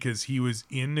funny because he was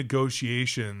in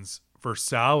negotiations for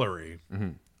salary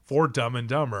Mm-hmm. for Dumb and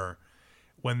Dumber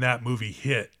when that movie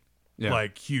hit, Yeah.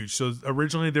 like huge. So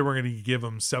originally they were going to give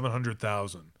him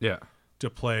 $700,000 Yeah. to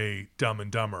play Dumb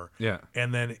and Dumber. Yeah.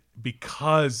 And then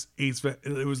because it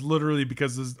was literally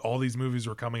because all these movies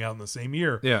were coming out in the same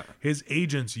year. Yeah. His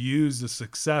agents used the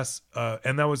success,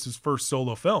 and that was his first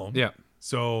solo film. Yeah.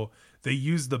 So they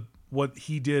used what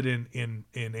he did in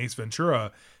Ace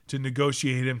Ventura to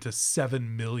negotiate him to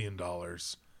 $7 million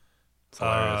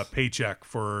Hilarious. paycheck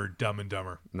for Dumb and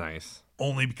Dumber. Nice.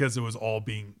 Only because it was all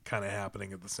being kind of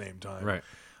happening at the same time. Right.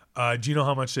 Do you know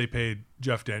how much they paid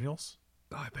Jeff Daniels?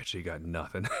 Oh, I bet you got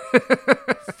nothing.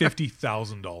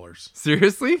 $50,000.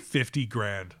 Seriously? 50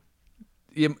 grand.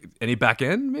 Any back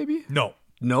end, maybe? No.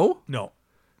 No?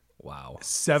 Wow.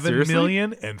 Seven Seriously?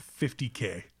 million and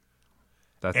 50K.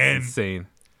 That's And- insane.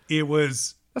 It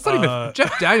was That's not even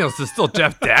Jeff Daniels is still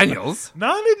Jeff Daniels.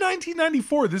 not in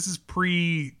 1994. This is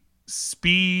pre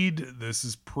Speed. This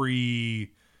is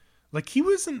pre like he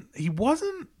wasn't He must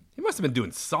have been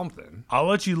doing something. I'll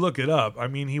let you look it up. I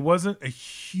mean, he wasn't a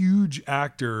huge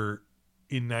actor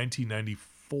in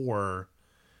 1994.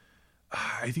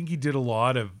 I think he did a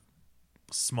lot of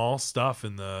small stuff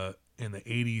in the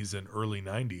 80s and early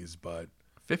 90s, but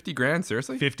 50 grand,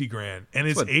 seriously? 50 grand. And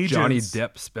his That's what agents, Johnny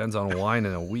Depp spends on wine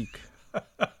in a week.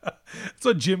 that's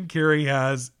what Jim Carrey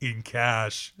has in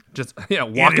cash. Just walking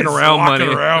It is around walking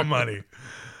money. around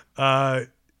money.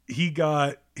 He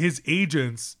got his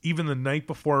agents, even the night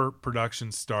before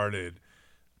production started,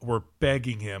 were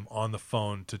begging him on the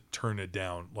phone to turn it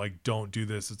down. Like, don't do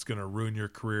this. It's going to ruin your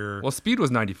career. Well, Speed was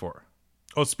 94.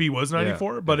 Oh, Speed was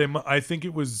 94, but I think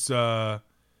it was.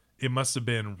 It must have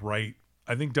been right.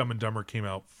 I think Dumb and Dumber came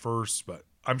out first, but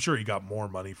I'm sure he got more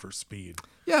money for Speed.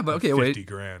 Yeah, but okay, 50 wait.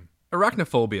 grand.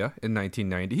 Arachnophobia in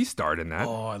 1990. He starred in that.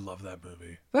 Oh, I love that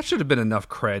movie. That should have been enough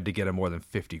cred to get him more than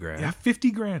 50 grand. Yeah,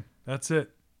 50 grand. That's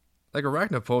it. Like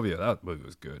Arachnophobia, that movie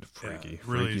was good. Yeah, Freaky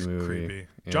really movie. creepy.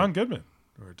 Yeah. John Goodman.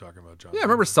 We were talking about John. Yeah, I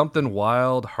remember Something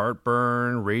Wild,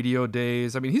 Heartburn, Radio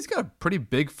Days. I mean, he's got a pretty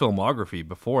big filmography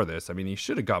before this. I mean, he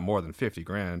should have got more than 50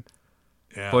 grand.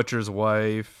 Yeah. Butcher's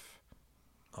Wife.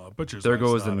 Butcher's There Wife's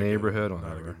Goes the not a good- Neighborhood. not a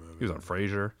Whatever. good movie. He was on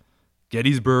Frasier.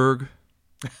 Gettysburg.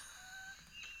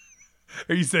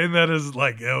 Are you saying that as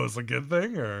like it was a good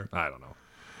thing, or I don't know.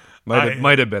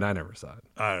 Might have been. I never saw it.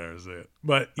 I don't know, see it.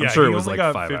 But yeah, sure he it was only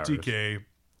like got 5 50K,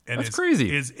 and That's crazy.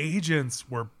 His agents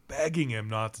were begging him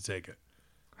not to take it,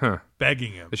 Huh.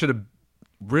 begging him. They should have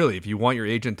really, if you want your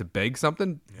agent to beg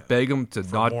something, beg him to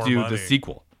not more do money. the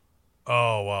sequel.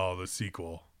 Oh wow, the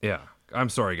sequel. Yeah. I'm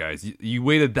sorry, guys. You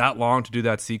waited that long to do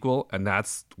that sequel, and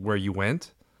that's where you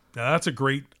went? Now that's a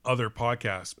great other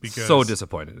podcast because So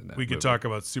disappointed in that. we could movie. talk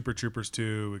about Super Troopers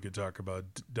 2. We could talk about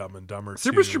Dumb and Dumber 2.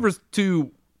 Super Troopers 2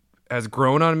 has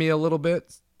grown on me a little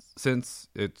bit since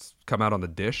it's come out on the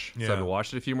dish. So Yeah. I've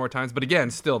watched it a few more times. But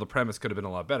again, still, the premise could have been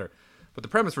a lot better. But the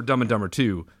premise for Dumb and Dumber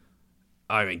 2,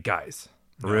 I mean, guys,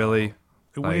 really?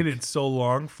 It waited so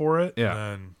long for it.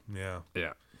 Yeah. And yeah,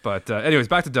 Yeah. But anyways,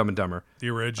 back to Dumb and Dumber. the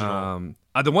original.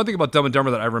 The one thing about Dumb and Dumber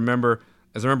that I remember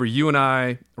is you and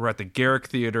I were at the Garrick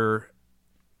Theater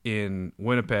in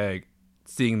Winnipeg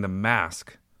seeing The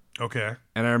Mask. Okay.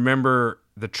 And I remember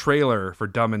the trailer for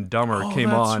Dumb and Dumber came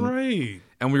that's on. right.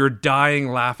 And we were dying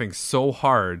laughing so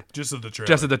hard Just at the trailer.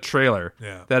 just at the trailer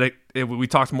Yeah. that we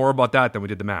talked more about that than we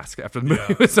did The Mask after the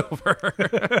movie was over.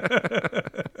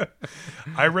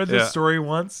 I read this Yeah. story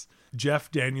once.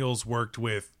 Jeff Daniels worked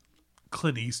with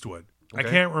Clint Eastwood. I Okay.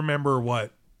 can't remember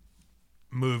what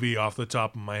movie off the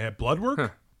top of my head.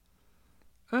 Bloodwork?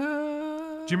 Do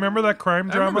you remember that crime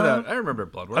I drama? remember that. I remember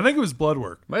Bloodwork. I think it was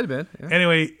Bloodwork. Might have been. Yeah.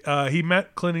 Anyway, he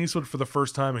met Clint Eastwood for the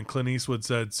first time, and Clint Eastwood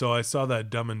said, "So I saw that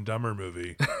Dumb and Dumber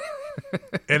movie,"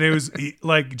 and it was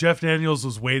like Jeff Daniels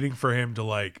was waiting for him to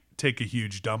like take a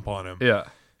huge dump on him, Yeah.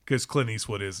 because Clint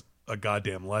Eastwood is a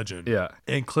goddamn legend. Yeah.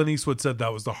 And Clint Eastwood said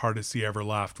that was the hardest he ever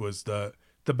laughed was the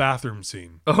bathroom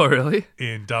scene Oh, really?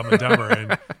 in Dumb and Dumber,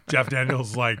 and Jeff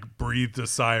Daniels like breathed a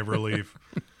sigh of relief.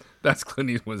 That's Clint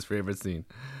Eastwood's favorite scene.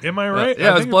 Am I right? Yeah, I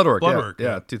it was think Bloodwork. Bloodwork.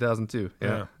 Yeah, 2002.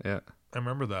 Yeah. I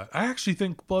remember that. I actually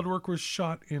think Bloodwork was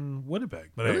shot in Winnipeg.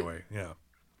 But Really? anyway, yeah.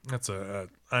 That's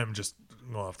I'm just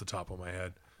going off the top of my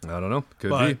head. I don't know.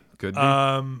 Could But, be. Could be.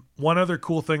 One other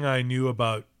cool thing I knew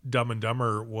about Dumb and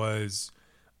Dumber was,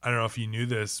 I don't know if you knew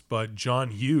this, but John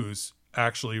Hughes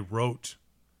actually wrote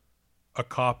a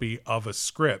copy of a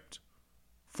script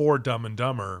for Dumb and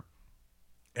Dumber,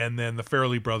 and then the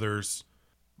Farrelly brothers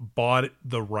bought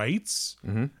the rights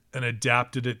and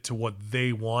adapted it to what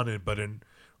they wanted, but an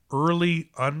early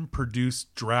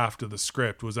unproduced draft of the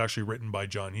script was actually written by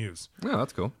John Hughes, Oh,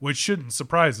 that's cool. which shouldn't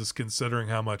surprise us considering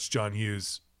how much John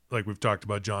Hughes, like we've talked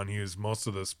about John Hughes most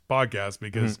of this podcast,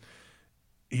 because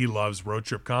he loves road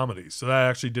trip comedies. So that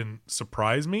actually didn't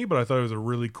surprise me, but I thought it was a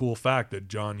really cool fact that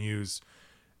John Hughes,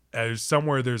 as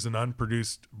somewhere there's an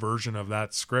unproduced version of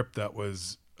that script that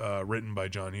was written by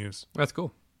John Hughes. That's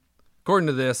cool. According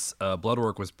to this,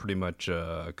 Bloodwork was pretty much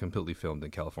completely filmed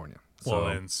in California. So, Well,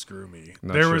 then screw me.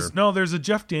 Not There sure. was there's a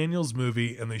Jeff Daniels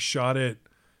movie, and they shot it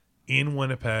in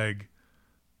Winnipeg,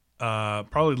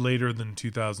 probably later than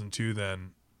 2002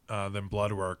 than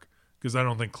Bloodwork, because I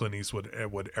don't think Clint Eastwood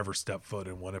would ever step foot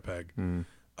in Winnipeg.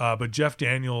 But Jeff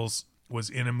Daniels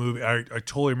was in a movie. I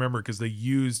totally remember because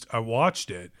I watched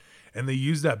it, and they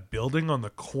used that building on the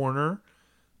corner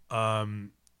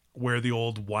where the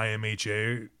old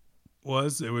YMHA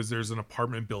was. There's an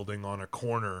apartment building on a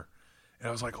corner, and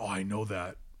I was like, oh, I know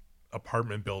that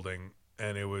apartment building,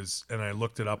 and I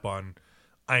looked it up on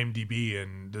IMDb,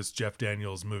 and this Jeff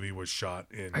Daniels movie was shot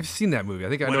in I've seen that movie. I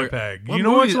think I know. Winnipeg. What You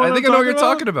know movie? which one I think I'm I know what you're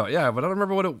talking talking about. Yeah, but I don't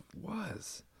remember what it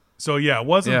was. So yeah, it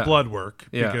wasn't Yeah. Bloodwork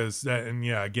Yeah. because that, and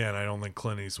yeah, again, I don't think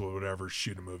Clint Eastwood would ever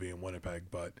shoot a movie in Winnipeg,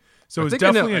 but so I it's think I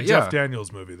know- definitely a Jeff yeah.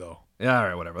 Daniels movie though. Yeah, all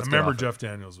right, whatever. I Let's get remember off it. Jeff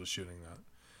Daniels was shooting that,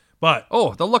 but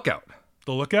Oh, The Lookout.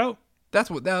 The Lookout, That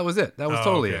was it. That was Oh,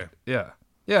 totally okay. it. Yeah.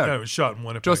 yeah, it was shot in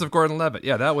Winnipeg. Joseph Gordon-Levitt.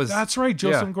 Yeah, that was. That's right,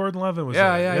 Joseph yeah. Gordon-Levitt was.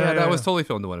 Yeah, in it. yeah. That was totally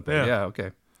filmed in Winnipeg. Yeah. Yeah.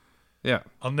 Okay. Yeah.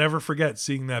 I'll never forget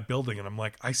seeing that building, and I'm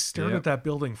like, I stared Yeah. at that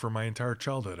building for my entire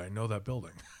childhood. I know that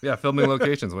building. Yeah. Filming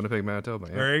locations, Winnipeg, Manitoba.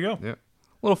 Yeah. There you go. Yeah.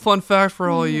 Little fun fact for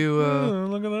all you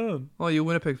Look at all you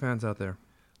Winnipeg fans out there.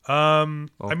 that.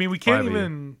 I mean, we can't 5 of you.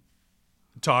 even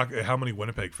talk how many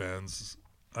Winnipeg fans.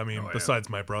 I mean, Oh, yeah. besides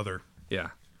my brother. Yeah.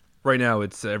 Right now,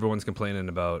 it's everyone's complaining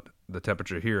about the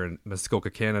temperature here in Muskoka,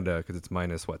 Canada, because it's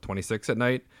minus 26 at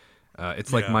night.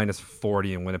 It's like Yeah. minus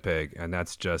 40 in Winnipeg, and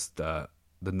that's just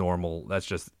the normal. That's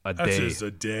just a That's day. just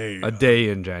a day. A day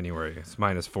in January. It's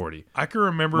minus 40. I can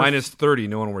remember Minus 30.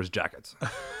 No one wears jackets.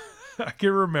 I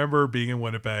can remember being in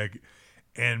Winnipeg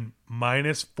and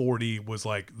minus 40 was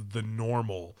like the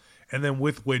normal. And then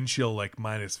with wind chill, like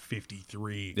minus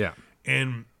 53. Yeah.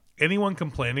 And anyone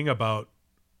complaining about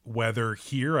weather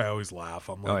here, I always laugh.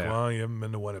 I'm like, Oh, yeah. well, you haven't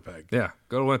been to Winnipeg. Yeah.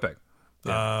 Go to Winnipeg.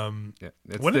 Yeah.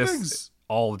 It's Winnipeg's this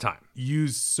all the time.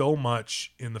 used so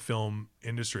much in the film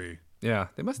industry. Yeah.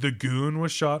 They must The Goon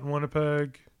was shot in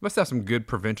Winnipeg. have some good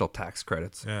provincial tax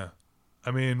credits. Yeah. I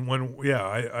mean,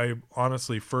 I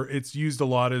honestly, it's used a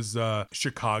lot as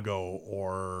Chicago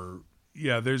or,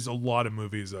 there's a lot of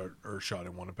movies that are shot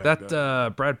in Winnipeg.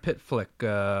 That Brad Pitt flick,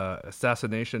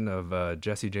 Assassination of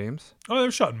Jesse James. Oh, they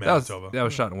were shot in Manitoba. That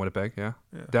was shot in Winnipeg, yeah.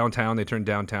 Downtown, they turned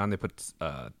downtown. They put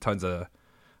tons of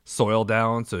soil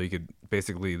down so they could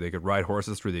ride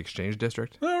horses through the Exchange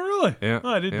District. Oh, really? Yeah. Oh,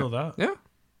 I didn't know that. Yeah.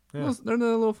 There's a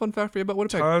little fun fact for you about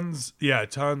Winnipeg.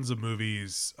 Tons of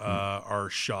movies are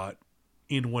shot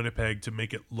in Winnipeg to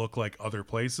make it look like other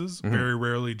places. Very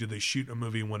rarely do they shoot a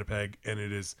movie in Winnipeg and it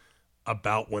is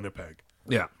about Winnipeg.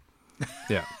 Yeah.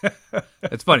 Yeah.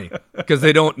 It's funny because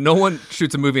no one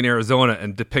shoots a movie in Arizona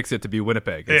and depicts it to be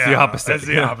Winnipeg. It's the opposite. It's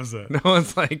the opposite. No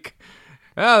one's like,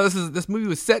 this movie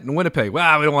was set in Winnipeg.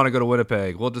 Wow, we don't want to go to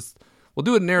Winnipeg. We'll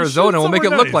do it in Arizona. We'll make it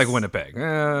somewhere look like nice. Winnipeg.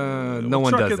 No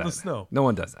one truck does in that. the snow. No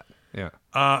one does that. Yeah.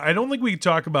 I don't think we can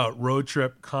talk about road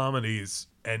trip comedies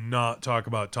and not talk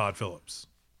about Todd Phillips.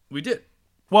 We did.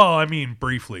 Well, I mean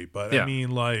briefly, but Yeah. I mean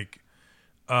like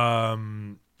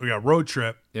we got Road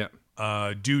Trip,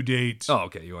 Due Date. Oh,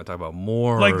 okay. You want to talk about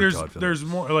more? like Todd Phillips. there's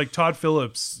more. Like Todd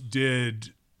Phillips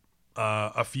did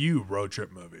a few road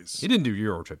trip movies. He didn't do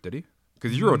Euro Trip, did he?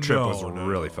 Because Euro Trip was No,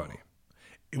 really no. funny.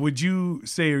 Would you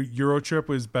say Euro Trip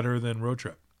was better than Road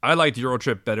Trip? I liked Euro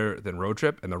Trip better than Road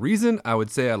Trip, and the reason I would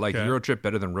say I liked Okay. Euro Trip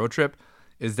better than Road Trip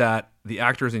is that the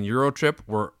actors in Euro Trip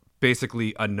were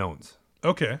basically unknowns.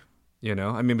 Okay. You know,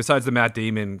 I mean, besides the Matt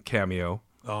Damon cameo,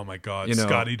 Oh my God, You know,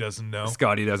 Scotty doesn't know.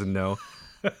 Scotty doesn't know.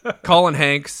 Colin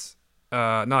Hanks,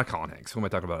 not Colin Hanks. Who am I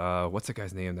talking about? What's the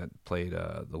guy's name that played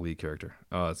the lead character?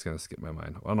 Oh, it's gonna skip my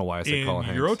mind. I don't know why I said In Colin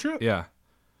Hanks. Euro Trip? Yeah,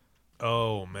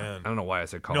 Oh man, I don't know why I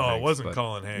said Colin no, Hanks. it wasn't but-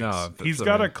 Colin Hanks. No, He's so-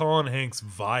 got a Colin Hanks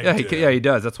vibe. Yeah, to him. he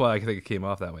does. That's why I think it came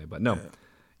off that way. But no,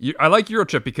 I like Euro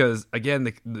Trip because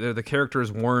again, the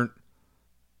characters weren't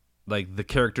like the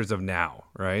characters of now,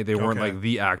 right? They weren't Okay. like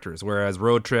the actors. Whereas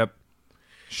Road Trip,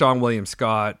 Sean William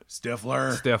Scott,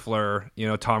 Stifler.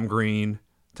 Stifler, Tom Green.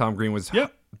 Tom Green was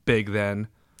Yep. big then.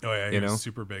 Oh yeah, he You was know?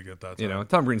 super big at that time. You know,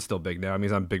 Tom Green's still big now. I mean,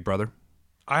 he's on Big Brother.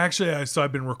 So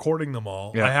I've been recording them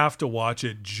all. Yeah. I have to watch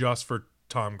it just for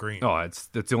Tom Green. Oh, that's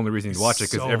the only reason you watch it,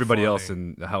 because So everybody funny. else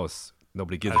in the house,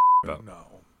 nobody gives a about.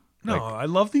 No, I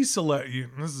love these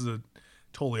this is a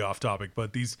totally off topic,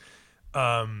 but these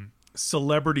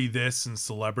celebrity this and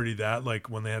celebrity that, like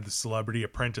when they had the Celebrity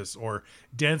Apprentice or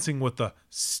Dancing with the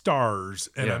Stars,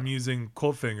 and Yeah. I'm using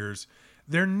quote fingers.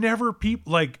 They're never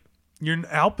people like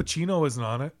Al Pacino isn't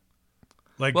on it.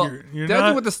 Like Well, you're Dancing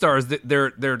not with the Stars,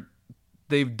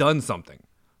 they've done something.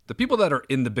 The people that are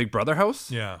in the Big Brother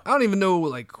house, Yeah. I don't even know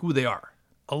like who they are.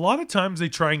 a lot of times they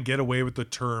try and get away with the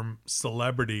term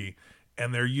celebrity,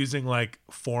 and they're using like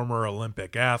former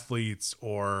Olympic athletes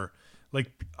or like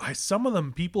some of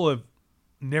them people have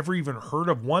never even heard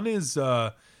of. One is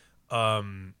a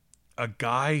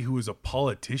guy who is a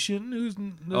politician who's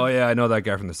Oh yeah, I know that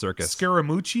guy from the circus.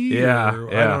 Scaramucci. Yeah,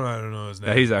 or- yeah. I don't know his name.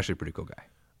 Yeah, he's actually a pretty cool guy.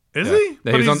 Is yeah. he? Yeah,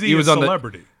 But he was on- is he was a on the-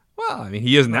 celebrity. Well, I mean,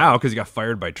 he is now because he got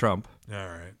fired by Trump. All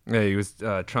right. Yeah, he was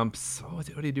Trump's. What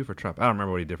did he do for Trump? I don't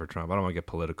remember what he did for Trump. I don't want to get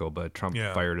political, but Trump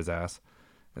Yeah. fired his ass.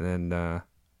 And then,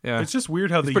 yeah. It's just weird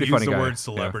how they pretty use funny the guy. word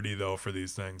celebrity though for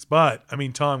these things. But I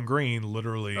mean, Tom Green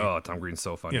literally. Oh, Tom Green's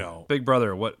so funny. You know. Big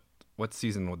Brother. What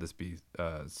season would this be?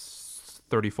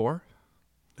 34.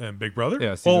 And Big Brother?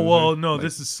 Yeah, Oh season well, three. no, Like-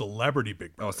 this is Celebrity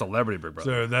Big Brother. Oh, Celebrity Big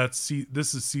Brother. So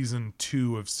this is season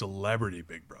 2 of Celebrity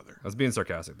Big Brother. I was being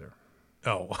sarcastic there.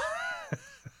 Oh,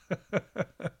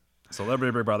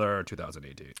 Celebrity Big Brother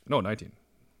 2018. No, 19.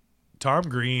 Tom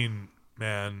Green,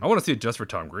 man. I want to see it just for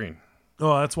Tom Green.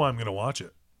 Oh, that's why I'm gonna watch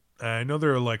it. I know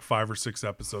there are like 5 or 6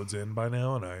 episodes in by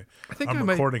now, and I'm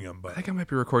recording them. I But think I might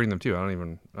be recording them too. I don't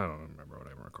remember what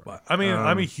I'm recording. I mean,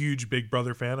 I'm a huge Big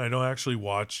Brother fan. I don't actually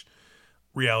watch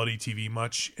reality TV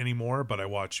much anymore, but I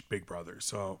watch Big Brother.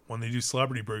 So when they do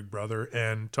Celebrity Big Brother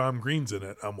and Tom Green's in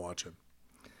it, I'm watching.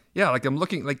 Yeah, like I'm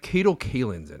looking like Kato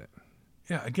Kaelin's in it.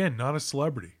 Yeah, again, not a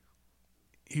celebrity.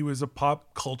 He was a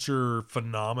pop culture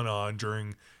phenomenon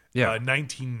during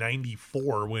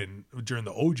 1994 during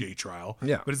the OJ trial.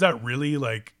 Yeah. But is that really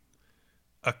like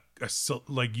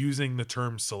like using the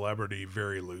term celebrity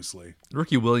very loosely?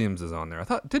 Ricky Williams is on there. I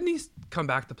thought, didn't he come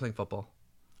back to playing football?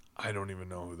 I don't even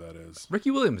know who that is. Ricky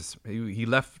Williams, he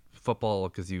left football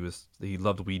because he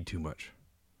loved weed too much.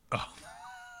 Oh.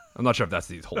 I'm not sure if that's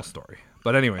the whole story,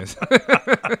 but anyways,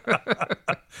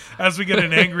 As we get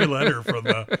an angry letter from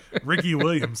the Ricky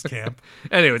Williams camp.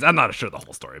 I'm not sure the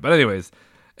whole story, but anyways,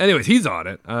 he's on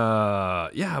it.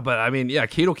 Yeah, but I mean, yeah,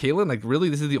 Kato Kaelin, like really,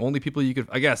 this is the only people you could,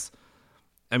 I guess.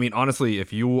 I mean, honestly,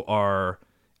 if you are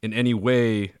in any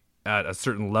way at a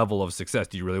certain level of success,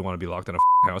 do you really want to be locked in a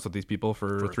house with these people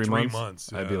for 3 months? 3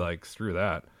 months, I'd be yeah. like, screw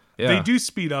that. Yeah, They do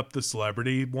speed up the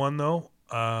celebrity one though.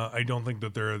 I don't think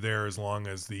that they're there as long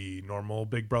as the normal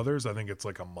Big Brothers. I think it's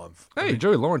like a month. Hey,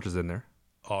 Joey Lawrence is in there.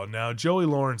 Oh, now Joey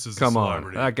Lawrence is Come a on,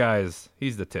 celebrity. that guy's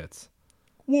he's the tits.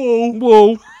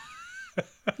 Whoa.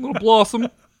 Little Blossom.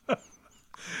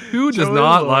 Who does Joey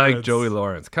not like Lawrence. Joey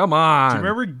Lawrence? Come on. Do you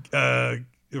remember?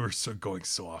 We're going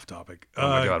so off topic. Oh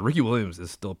my God, Ricky Williams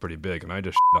is still pretty big, and I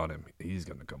just shit on him. He's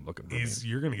gonna come looking for me.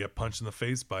 You're gonna get punched in the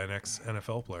face by an ex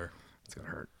NFL player. It's gonna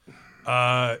hurt.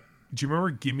 Do you remember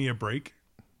 "Give Me a Break"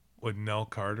 with Nell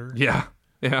Carter? Yeah.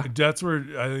 That's where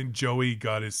I think Joey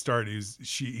got his start.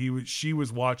 She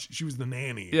was the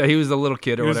nanny. Yeah, he was a little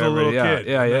kid or He was whatever. a little yeah, kid.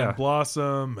 yeah, And yeah. then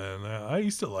Blossom, and I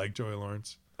used to like Joey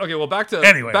Lawrence. Okay, well, back to Road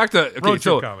okay, trip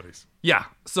so comedies. yeah,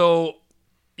 so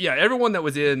yeah, everyone that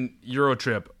was in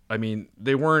Eurotrip, I mean,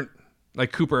 they weren't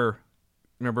like Cooper.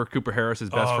 Remember Cooper Harris, his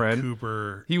best friend?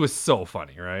 Cooper. He was so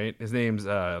funny, right? His name's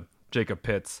Jacob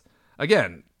Pitts.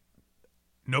 Again,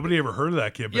 Nobody ever heard of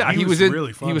that kid, but yeah, he was in,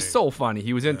 really funny. He was so funny.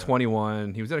 He was in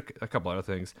 21. He was in a couple other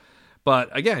things,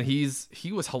 but again, he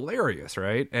was hilarious,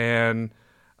 right? And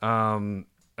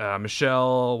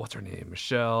Michelle, what's her name?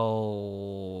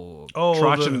 Michelle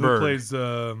Trachtenberg. who plays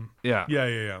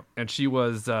yeah, and she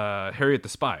was Harriet the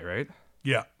Spy, right?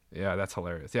 Yeah. Yeah, that's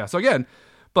hilarious. Yeah, so again,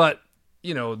 but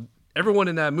everyone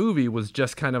in that movie was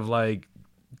just kind of like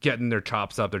getting their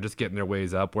chops up. They're just getting their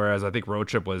ways up. Whereas I think Road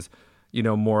Trip was,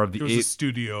 more of the It was a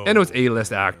studio. and it was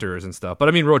A-list actors and stuff. But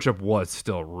I mean, Road Trip was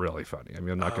still really funny. I mean,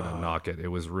 I'm not going to knock it. It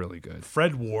was really good.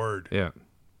 Fred Ward Yeah.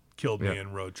 killed me Yeah.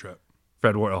 in Road Trip.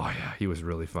 Fred Ward. Oh, yeah. He was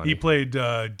really funny. He played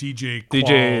DJ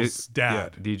Qualls'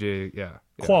 dad. Yeah, DJ. Yeah.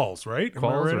 Yeah. Qualls, right? Am I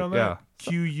Qualls right or- on that? yeah.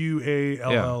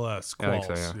 Qualls. I think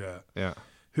so, Qualls. yeah. Yeah. Yeah.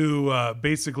 Who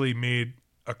basically made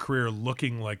a career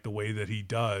looking like the way that he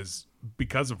does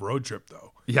because of Road Trip,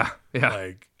 though. Yeah. Yeah.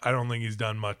 Like, I don't think he's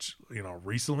done much,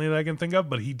 recently that I can think of,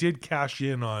 but he did cash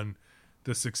in on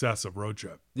the success of Road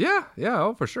Trip. Yeah. Yeah.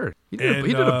 Oh, for sure. He did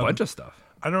And, a bunch of stuff.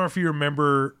 I don't know if you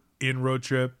remember in Road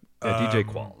Trip. Yeah, DJ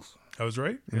Qualls. I was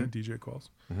right. Mm-hmm. Yeah, DJ Qualls.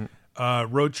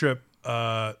 Road Trip.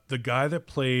 The guy that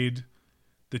played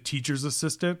the teacher's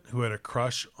assistant who had a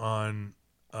crush on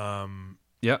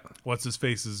Yeah. what's his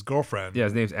face's girlfriend. Yeah,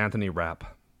 his name's Anthony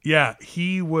Rapp. Yeah,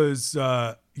 he was.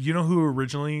 You know who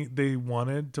originally they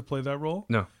wanted to play that role?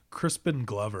 No. Crispin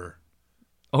Glover,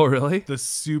 Oh, really? the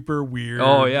super weird.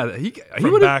 Oh, yeah. He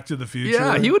from would Back to the Future.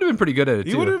 Yeah, he would have been pretty good at it,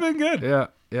 too. He would have been good. Yeah,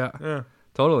 yeah. Yeah.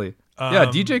 Totally. Yeah,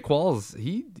 DJ Qualls,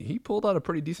 he pulled out a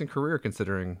pretty decent career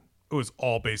considering. It was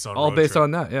all based on All Road based Trip.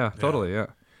 on that. Yeah, totally. Yeah.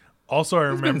 Also, I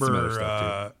been some other remember.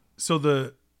 stuff, So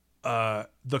the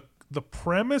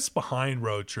premise behind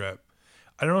Road Trip.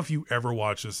 I don't know if you ever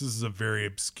watched this. This is a very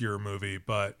obscure movie,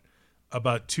 but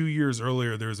about 2 years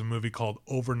earlier, there was a movie called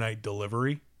Overnight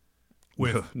Delivery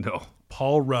with No.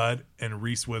 Paul Rudd and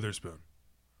Reese Witherspoon.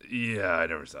 Yeah, I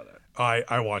never saw that.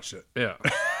 I watched it. Yeah.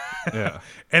 Yeah.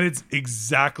 And it's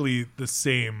exactly the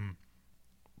same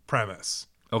premise.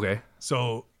 Okay.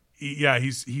 So yeah,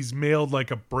 he's mailed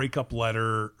like a breakup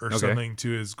letter or something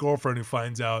to his girlfriend, who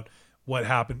finds out what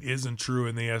happened isn't true,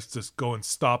 and he has to go and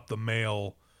stop the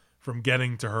mail from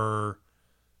getting to her.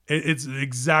 It's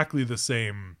exactly the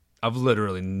same I've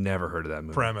literally never heard of that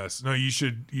movie. premise. No, you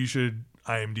should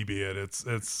IMDb it.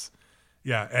 It's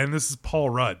yeah, and this is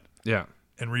Paul Rudd Yeah.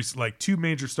 and Reese, like two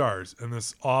major stars in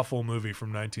this awful movie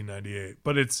from 1998.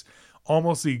 But it's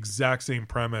almost the exact same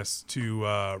premise to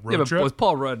Road Yeah, but Trip. was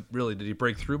Paul Rudd really, did he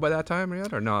break through by that time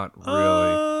yet or not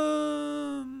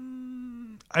really?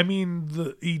 I mean,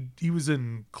 he was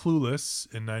in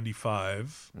Clueless in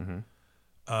 '95. Mm-hmm.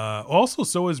 Also,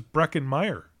 so is Breckin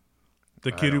Meyer,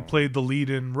 the kid who played the lead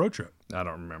in Road Trip. I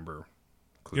don't remember.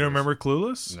 You don't remember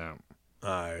Clueless? No.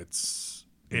 It's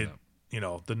the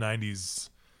 '90s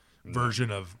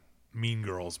version of Mean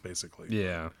Girls, basically.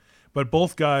 Yeah. But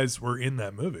both guys were in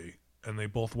that movie, and they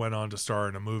both went on to star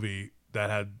in a movie that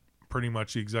had pretty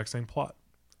much the exact same plot.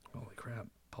 Holy crap.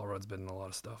 Paul Rudd's been in a lot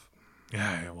of stuff.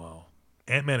 Yeah, well,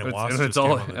 Ant-Man and Wasp. It's just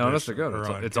all, came on the honest dish, to God, or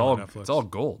it's came on all, Netflix. it's all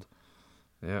gold.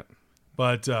 Yeah.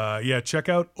 But yeah, check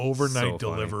out Overnight So funny.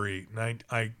 Delivery.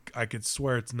 I could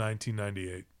swear it's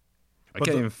 1998. I But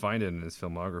can't even find it in his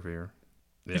filmography here.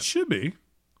 Yeah. It should be.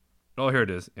 Oh, here it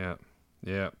is. Yeah.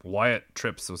 Yeah. Wyatt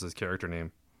Trips was his character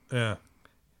name. Yeah.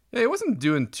 Yeah, he wasn't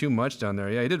doing too much down there.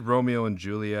 Yeah, he did Romeo and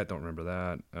Juliet. Don't remember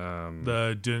that.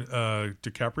 The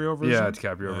DiCaprio version. Yeah,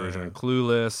 DiCaprio version. And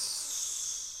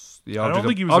Clueless. The I don't Object,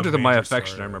 think he of, was a Object of My major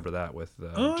Affection. star. I remember that with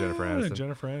Oh, Jennifer yeah, Aniston.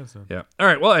 Jennifer Aniston. Yeah. All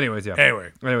right. Well, anyways, yeah.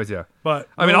 Anyway, Yeah. but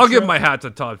I mean, Road I'll give Trip- my hat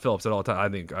to Todd Phillips at all times. I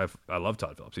think I love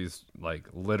Todd Phillips. He's like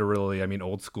literally, I mean,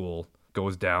 Old School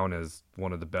goes down as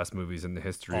one of the best movies in the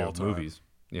history All of time. movies.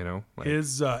 You know, like,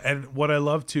 his and what I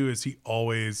love too is he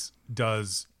always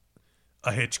does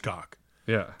a Hitchcock,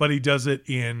 yeah, but he does it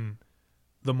in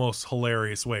the most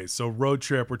hilarious ways. So Road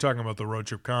Trip, we're talking about the Road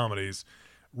Trip comedies.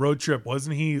 Road Trip,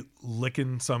 wasn't he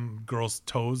licking some girl's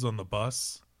toes on the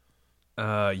bus?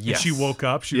 yes. And she woke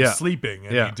up, she was Yeah. sleeping,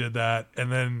 and Yeah. he did that. And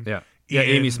then Yeah, in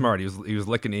Amy Smart. He was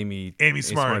licking Amy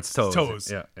Smart's toes.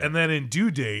 Yeah, yeah. And then in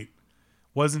Due Date,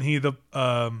 wasn't he the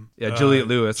Juliette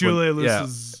Lewis. Juliette when- yeah,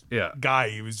 Lewis's yeah. guy?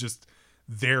 He was just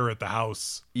there at the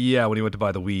house. Yeah, when he went to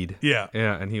buy the weed. Yeah.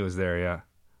 Yeah, and he was there, yeah.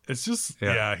 It's just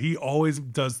Yeah. he always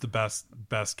does the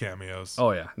best cameos.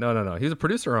 Oh, yeah. No. He's a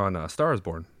producer on Star is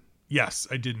Born. Yes,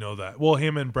 I did know that. Well,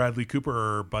 him and Bradley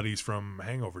Cooper are buddies from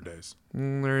Hangover days.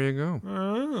 There you go.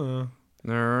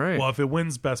 Uh, All right. well, if it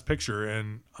wins Best Picture,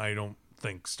 and I don't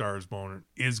think Star is Born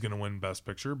is going to win Best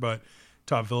Picture, but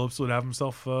Todd Phillips would have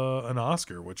himself an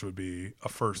Oscar, which would be a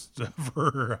first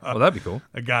for well, that'd be cool.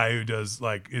 a guy who does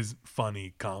like is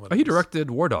funny comedy. Oh, he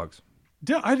directed War Dogs.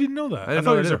 Yeah, I didn't know that. I didn't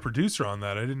thought know he was that a either. producer on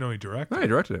that. I didn't know he directed. No, he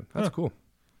directed it. That's cool.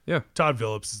 Yeah. Todd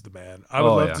Phillips is the man. I would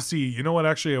love yeah. to see. You know what?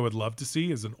 Actually, I would love to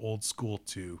see is an Old School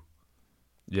 2.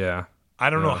 Yeah.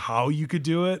 I don't know Yeah. how you could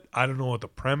do it. I don't know what the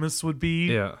premise would be.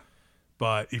 Yeah.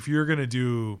 But if you're gonna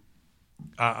do,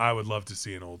 I would love to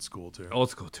see an Old School 2.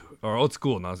 Old School too. Or Old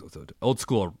School, not Old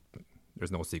School.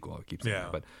 There's no sequel. I keep saying Yeah.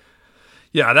 that. But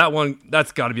yeah, that one,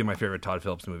 that's got to be my favorite Todd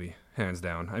Phillips movie, hands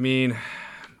down. I mean,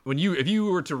 if you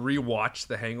were to rewatch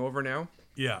The Hangover now,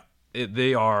 Yeah.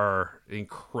 they are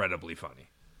incredibly funny.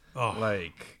 Oh.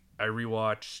 Like I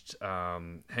rewatched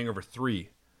Hangover 3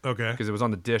 Okay. because it was on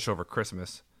the dish over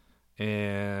Christmas,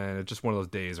 and it's just one of those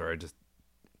days where I just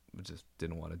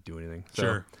didn't want to do anything. So,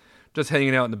 Sure. just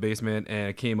hanging out in the basement, and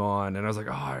it came on, and I was like,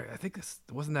 oh, I think this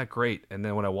wasn't that great. And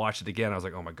then when I watched it again, I was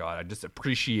like, oh my God, I just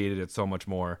appreciated it so much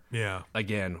more. Yeah.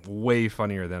 Again, way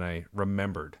funnier than I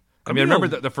remembered. I mean, mean, I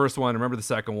remember the first one, I remember the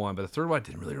second one, but the third one I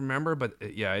didn't really remember. But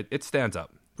it stands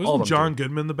up. All of Wasn't them John do.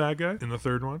 Goodman the bad guy in the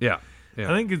third one? Yeah.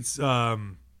 Yeah. I think it's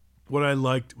what I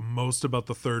liked most about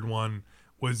the third one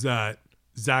was that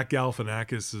Zach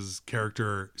Galifianakis'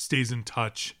 character stays in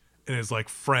touch and is like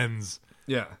friends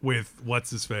Yeah. with what's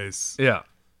his face, Yeah.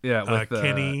 With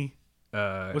Kenny.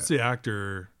 What's the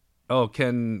actor?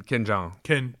 Ken Jeong.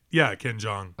 Ken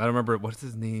Jeong. I don't remember what's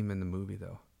his name in the movie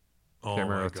though. Oh Can't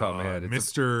remember my off the top of my God. head.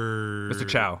 Mr.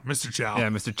 Chow. Mr. Chow. Yeah,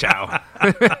 Mr. Chow.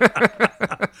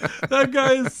 That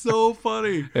guy is so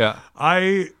funny. Yeah.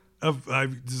 I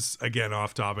just again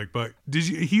off topic, but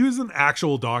he was an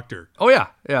actual doctor. Oh yeah.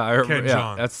 Yeah, I heard Ken yeah.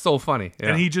 Jeong. That's so funny.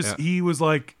 Yeah. And yeah. he was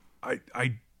like,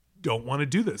 I don't want to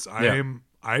do this.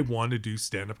 I want to do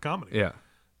stand-up comedy. Yeah.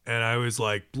 And I was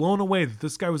like blown away that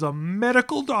this guy was a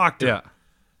medical doctor. Yeah.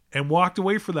 And walked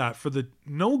away for that for the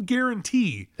no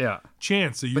guarantee Yeah.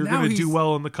 chance that you're now going to do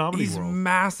well in the comedy He's world.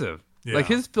 massive. Yeah. Like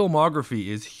his filmography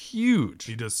is huge.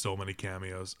 He does so many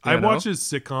cameos. Yeah, I I know. watched his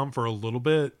sitcom for a little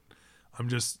bit. I'm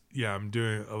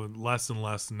doing less and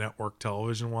less network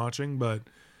television watching, but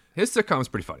His sitcom's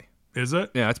pretty funny. is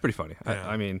it? Yeah, it's pretty funny. Yeah.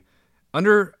 I mean,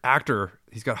 under actor,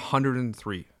 he's got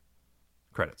 103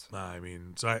 credits. I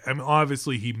mean, so I mean,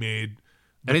 obviously he made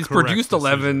the And he's correct produced decision.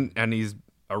 11, and he's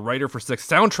a writer for 6,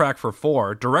 soundtrack for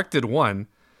 4, directed 1.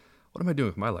 What am I doing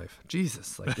with my life?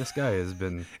 Jesus, like this guy has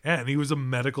been, And he was a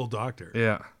medical doctor.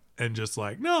 yeah. And just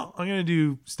like, no, I'm going to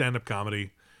do stand-up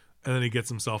comedy. And then he gets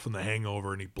himself in the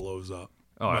Hangover and he blows up.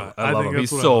 Oh, But I love think him. that's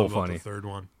He's what I so love about funny. The third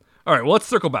one. All right, well, let's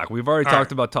circle back. We've already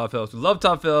talked about Todd Phillips. We love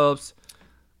Todd Phillips.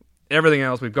 Everything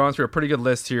else, we've gone through a pretty good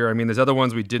list here. I mean, there's other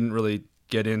ones we didn't really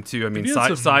get into. I mean, did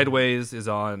some- Sideways is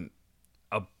on,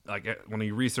 when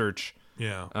you research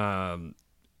Yeah.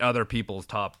 other people's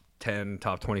top 10,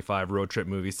 top 25 road trip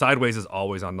movies. Sideways is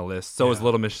always on the list. So is Yeah.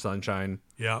 Little Miss Sunshine,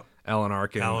 Yeah. Alan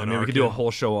Arkin. Alan I mean, we could do a Arkin.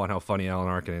 whole show on how funny Alan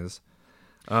Arkin is.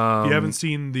 If you haven't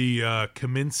seen the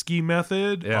Kaminsky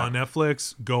Method Yeah. on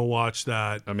Netflix, go watch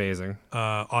that. Amazing.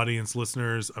 Audience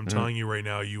listeners, I'm telling you right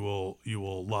now, you will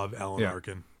love Alan Mm-hmm. Yeah.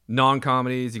 Arkin.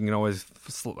 Non-comedies, you can always,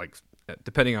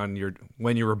 depending on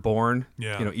when you were born,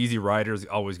 Yeah. Easy Rider is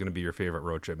always going to be your favorite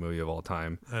road trip movie of all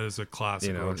time. That is a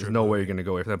classic road There's trip no way movie. you're going to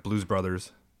go away from that. Blues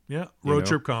Brothers, Yeah, road know.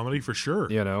 trip comedy for sure.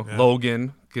 Yeah.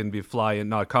 Logan can be flying,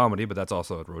 not comedy, but that's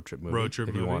also a road trip movie. Road trip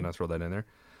if you movie. want to throw that in there.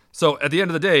 So at the end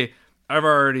of the day, I've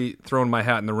already thrown my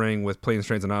hat in the ring with Planes,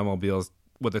 Trains, and Automobiles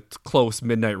with a close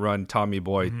Midnight Run, Tommy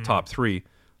Boy Mm-hmm. top 3.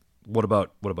 What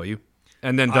about you?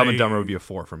 And then Dumb and Dumber would be a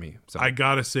 4 for me. So I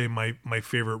gotta say, my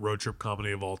favorite road trip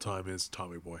comedy of all time is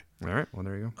Tommy Boy. all right, well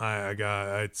there you go. I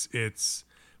got it's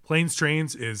Planes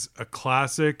Trains is a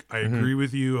classic. I Mm-hmm. agree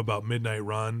with you about Midnight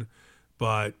Run,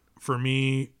 but for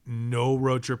me, no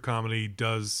road trip comedy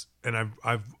does. And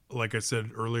I've like I said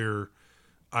earlier,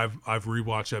 I've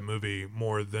rewatched that movie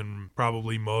more than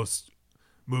probably most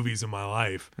movies in my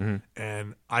life, Mm-hmm.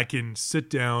 and I can sit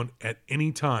down at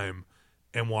any time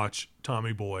and watch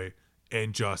Tommy Boy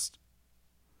and just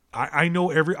I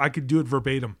know I could do it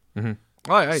verbatim.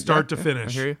 Start to finish,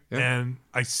 I hear you. Yeah. Mm-hmm. and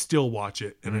I still watch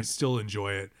it, and I still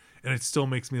enjoy it, and it still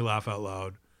makes me laugh out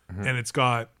loud. And it's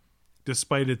got,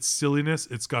 despite its silliness,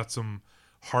 it's got some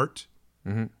heart,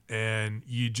 Mm-hmm. and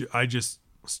I just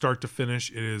start to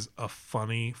finish, it is a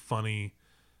funny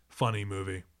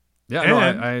movie. Yeah,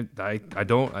 And- no, I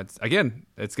don't.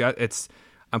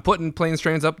 I'm putting Planes,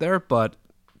 Trains up there, but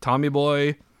Tommy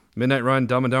Boy, Midnight Run,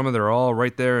 Dumb and Dumber, they're all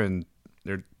right there, and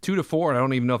they're 2 to 4. And I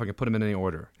don't even know if I can put them in any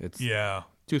order. It's Yeah,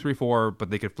 2, 3, 4, but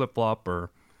they could flip flop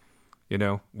or,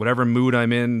 whatever mood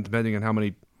I'm in, depending on how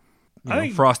many I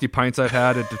think- frosty pints I've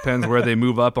had. It depends where they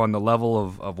move up on the level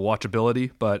of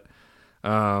watchability. But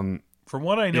from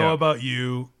what I know Yeah. about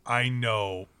you, I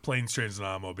know Planes, Trains, and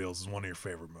Automobiles is one of your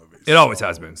favorite movies. it always So-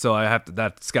 has been. So I have to.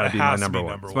 That's got to It be my has to number be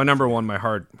one. number It's one my number one. My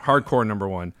hardcore number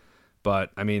one.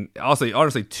 But I mean,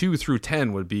 honestly, 2 through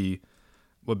 10 would be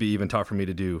even tough for me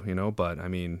to do. But I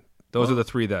mean, those are the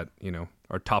 3 that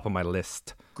are top of my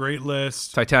list. Great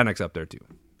list. Titanic's up there too.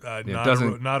 Not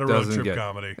doesn't- a road doesn't trip get-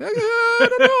 comedy. I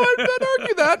don't know. I'd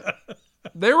argue that.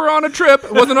 They were on a trip.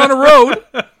 It wasn't on a road,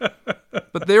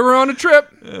 but they were on a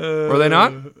trip. Were they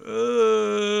not?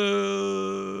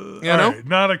 All right,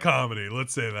 not a comedy.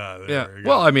 Let's say that. Yeah. There you go.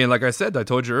 Well, I mean, like I said, I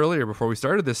told you earlier before we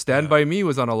started this, Stand By Me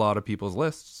was on a lot of people's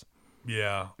lists.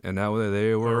 yeah. And now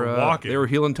they were walking. they were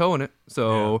heel and toe in it.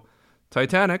 So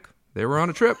Titanic, they were on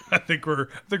a trip. I think we're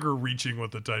reaching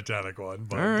with the Titanic one,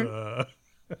 but All right.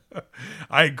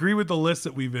 I agree with the list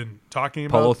that we've been talking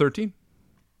about. Apollo 13,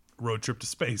 Road Trip to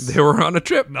Space. they were on a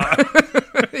trip.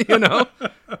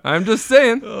 I'm just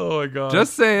saying. Oh my god.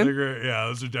 Just saying. Yeah,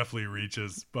 those are definitely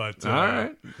reaches. But All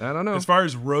right, I don't know. as far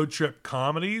as road trip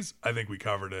comedies, I think we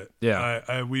covered it.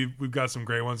 Yeah. we've got some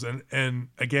great ones, and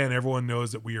again, everyone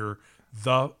knows that we are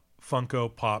the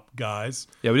Funko Pop guys.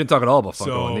 Yeah, we didn't talk at all about Funko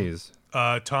So, on these.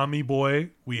 Tommy Boy,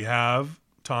 we have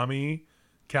Tommy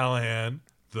Callahan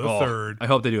the third, I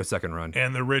hope they do a second run.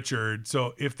 and the Richard.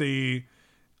 So if they,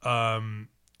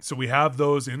 so we have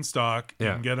those in stock. You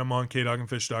Yeah. can get them on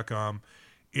kdogandfish.com.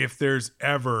 If there's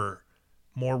ever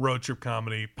more road trip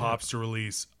comedy pops to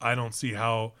release, I don't see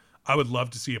how. I would love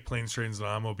to see a Planes, Trains, and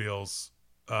Automobiles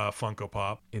Funko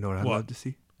Pop. You know what I'd What? love to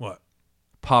see? What?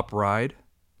 Pop Ride,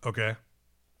 Okay.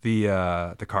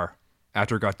 the car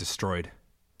after it got destroyed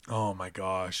Oh my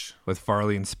gosh. with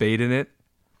Farley and Spade in it.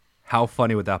 How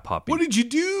funny would that pop be? What did you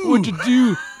do? What'd you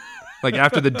do? Like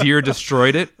after the deer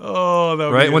destroyed it, Oh, that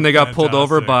would right? be When they got pulled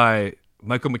over fantastic. by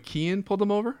Michael McKean, pulled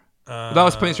them over. That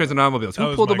was Planes, Trains, and Automobiles. That Who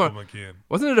was pulled them Michael over? McKean.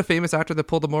 Wasn't it a famous actor that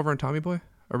pulled them over in Tommy Boy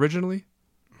originally?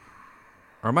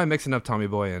 Or am I mixing up Tommy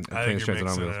Boy and I Planes, think you're Trains, and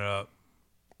mixing it Automobiles? up.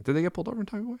 Did they get pulled over in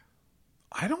Tommy Boy?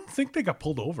 I don't think they got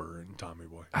pulled over in Tommy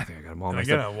Boy. I think I got them all And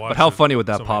mixed again, up. I watched But how it funny would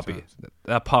that so many pop be? times.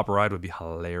 That pop ride would be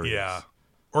hilarious. Yeah.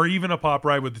 Or even a pop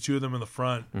ride with the two of them in the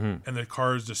front and the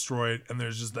car is destroyed and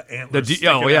there's just the antlers. sticking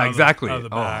Oh yeah, out of exactly. Out of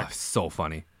the Oh, back. so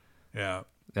funny. Yeah.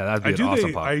 Yeah, that'd be an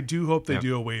awesome pop. I do hope they Yeah.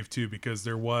 do a wave too, because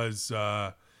there was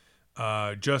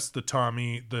just the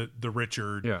Tommy, the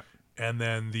Richard, Yeah. and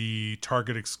then the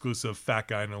Target exclusive fat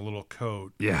guy in a little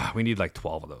coat. Yeah, we need like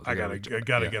 12 of those. I gotta get our I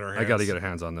gotta hands. get our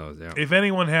hands on those. Yeah. If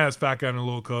anyone has fat guy in a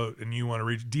little coat and you want to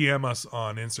reach, DM us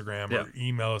on Instagram or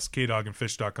email us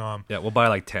kdogandfish.com. Yeah, we'll buy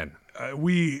like 10.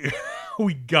 We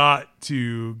we got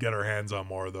to get our hands on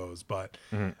more of those, but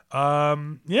yeah,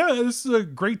 this is a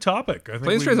great topic. I think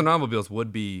Planes, Trains, and Automobiles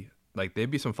would be like they'd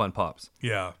be some fun pops.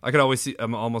 yeah. I could always see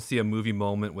almost see a movie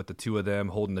moment with the two of them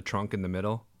holding the trunk in the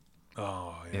middle.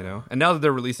 Oh, yeah. You know, and now that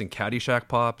they're releasing Caddyshack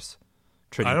pops,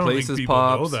 Trading I don't Places think people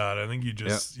pops. know that. I think you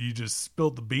just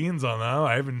spilled the beans on that.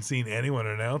 I haven't seen anyone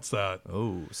announce that.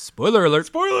 Oh, spoiler alert!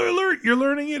 Spoiler alert! You're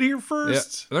learning it here Yeah,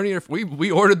 first. learning it-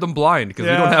 we ordered them blind because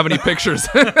we Yeah. don't have any pictures.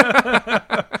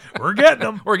 We're getting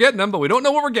them. We're getting them, but we don't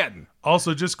know what we're getting.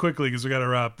 Also, just quickly because we got to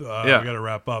wrap. Yeah. We got to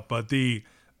wrap up. But the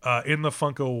in the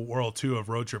Funko World 2 of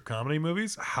road trip comedy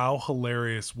movies, how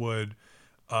hilarious would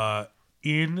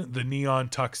in the neon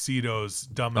tuxedos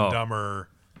Dumb and Oh. Dumber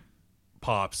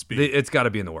pops be? It's got to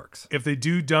be in the works. If they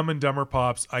do Dumb and Dumber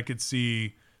pops, I could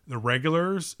see the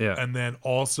regulars, Yeah. and then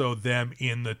also them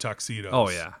in the tuxedos. Oh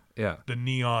yeah, yeah, The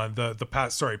neon, the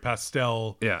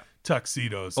pastel yeah.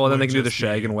 tuxedos. Well, then they would can do the just be-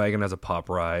 Shaggin' Wagon as a pop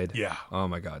ride. Yeah. Oh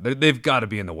my god, they've got to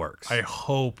be in the works. I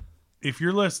hope if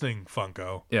you're listening,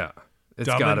 Funko. yeah, it's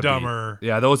Dumb got and to Dumber. be.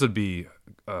 Yeah, those would be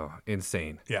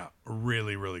insane. Yeah,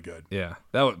 really, really good. Yeah,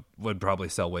 that would probably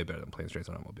sell way better than Planes, Trains,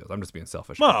 and Automobiles. I'm just being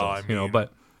selfish. Well, about those, I mean-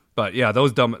 but yeah,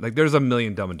 those there's a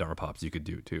million Dumb and Dumber pops you could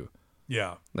do too.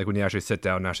 Yeah, Like when you actually sit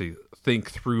down and actually think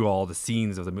through all the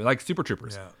scenes of the movie, like Super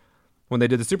Troopers. yeah. When they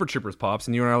did the Super Troopers pops,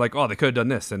 and you and I were like, oh, they could have done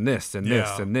this and this and this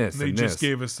Yeah. and this They and just this.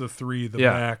 gave us the three: the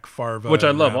Yeah. Mac, Farva, Which I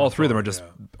and love. All three of them are Ramapo. just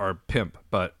are pimp,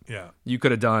 but Yeah. you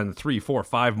could have done 3, 4,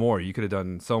 5 more. You could have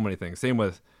done so many things. Same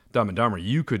with Dumb and Dumber.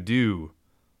 You could do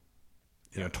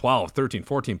 12, 13,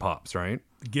 14 pops, right?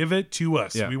 Give it to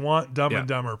us. Yeah. We want Dumb Yeah. and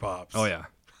Dumber pops. Oh yeah.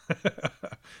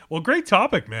 Well, great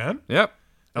topic, man. Yep.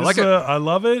 I like it. I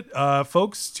love it.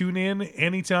 Folks, tune in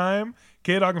anytime.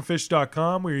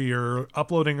 kdogandfish.com, where you're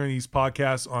uploading these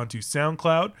podcasts onto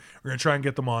SoundCloud. We're going to try and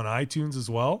get them on iTunes as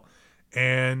well.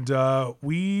 And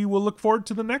we will look forward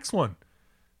to the next one.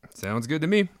 Sounds good to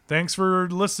me. Thanks for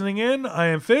listening in. I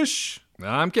am Fish,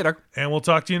 I'm Kiddo. and we'll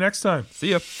talk to you next time.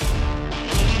 See ya.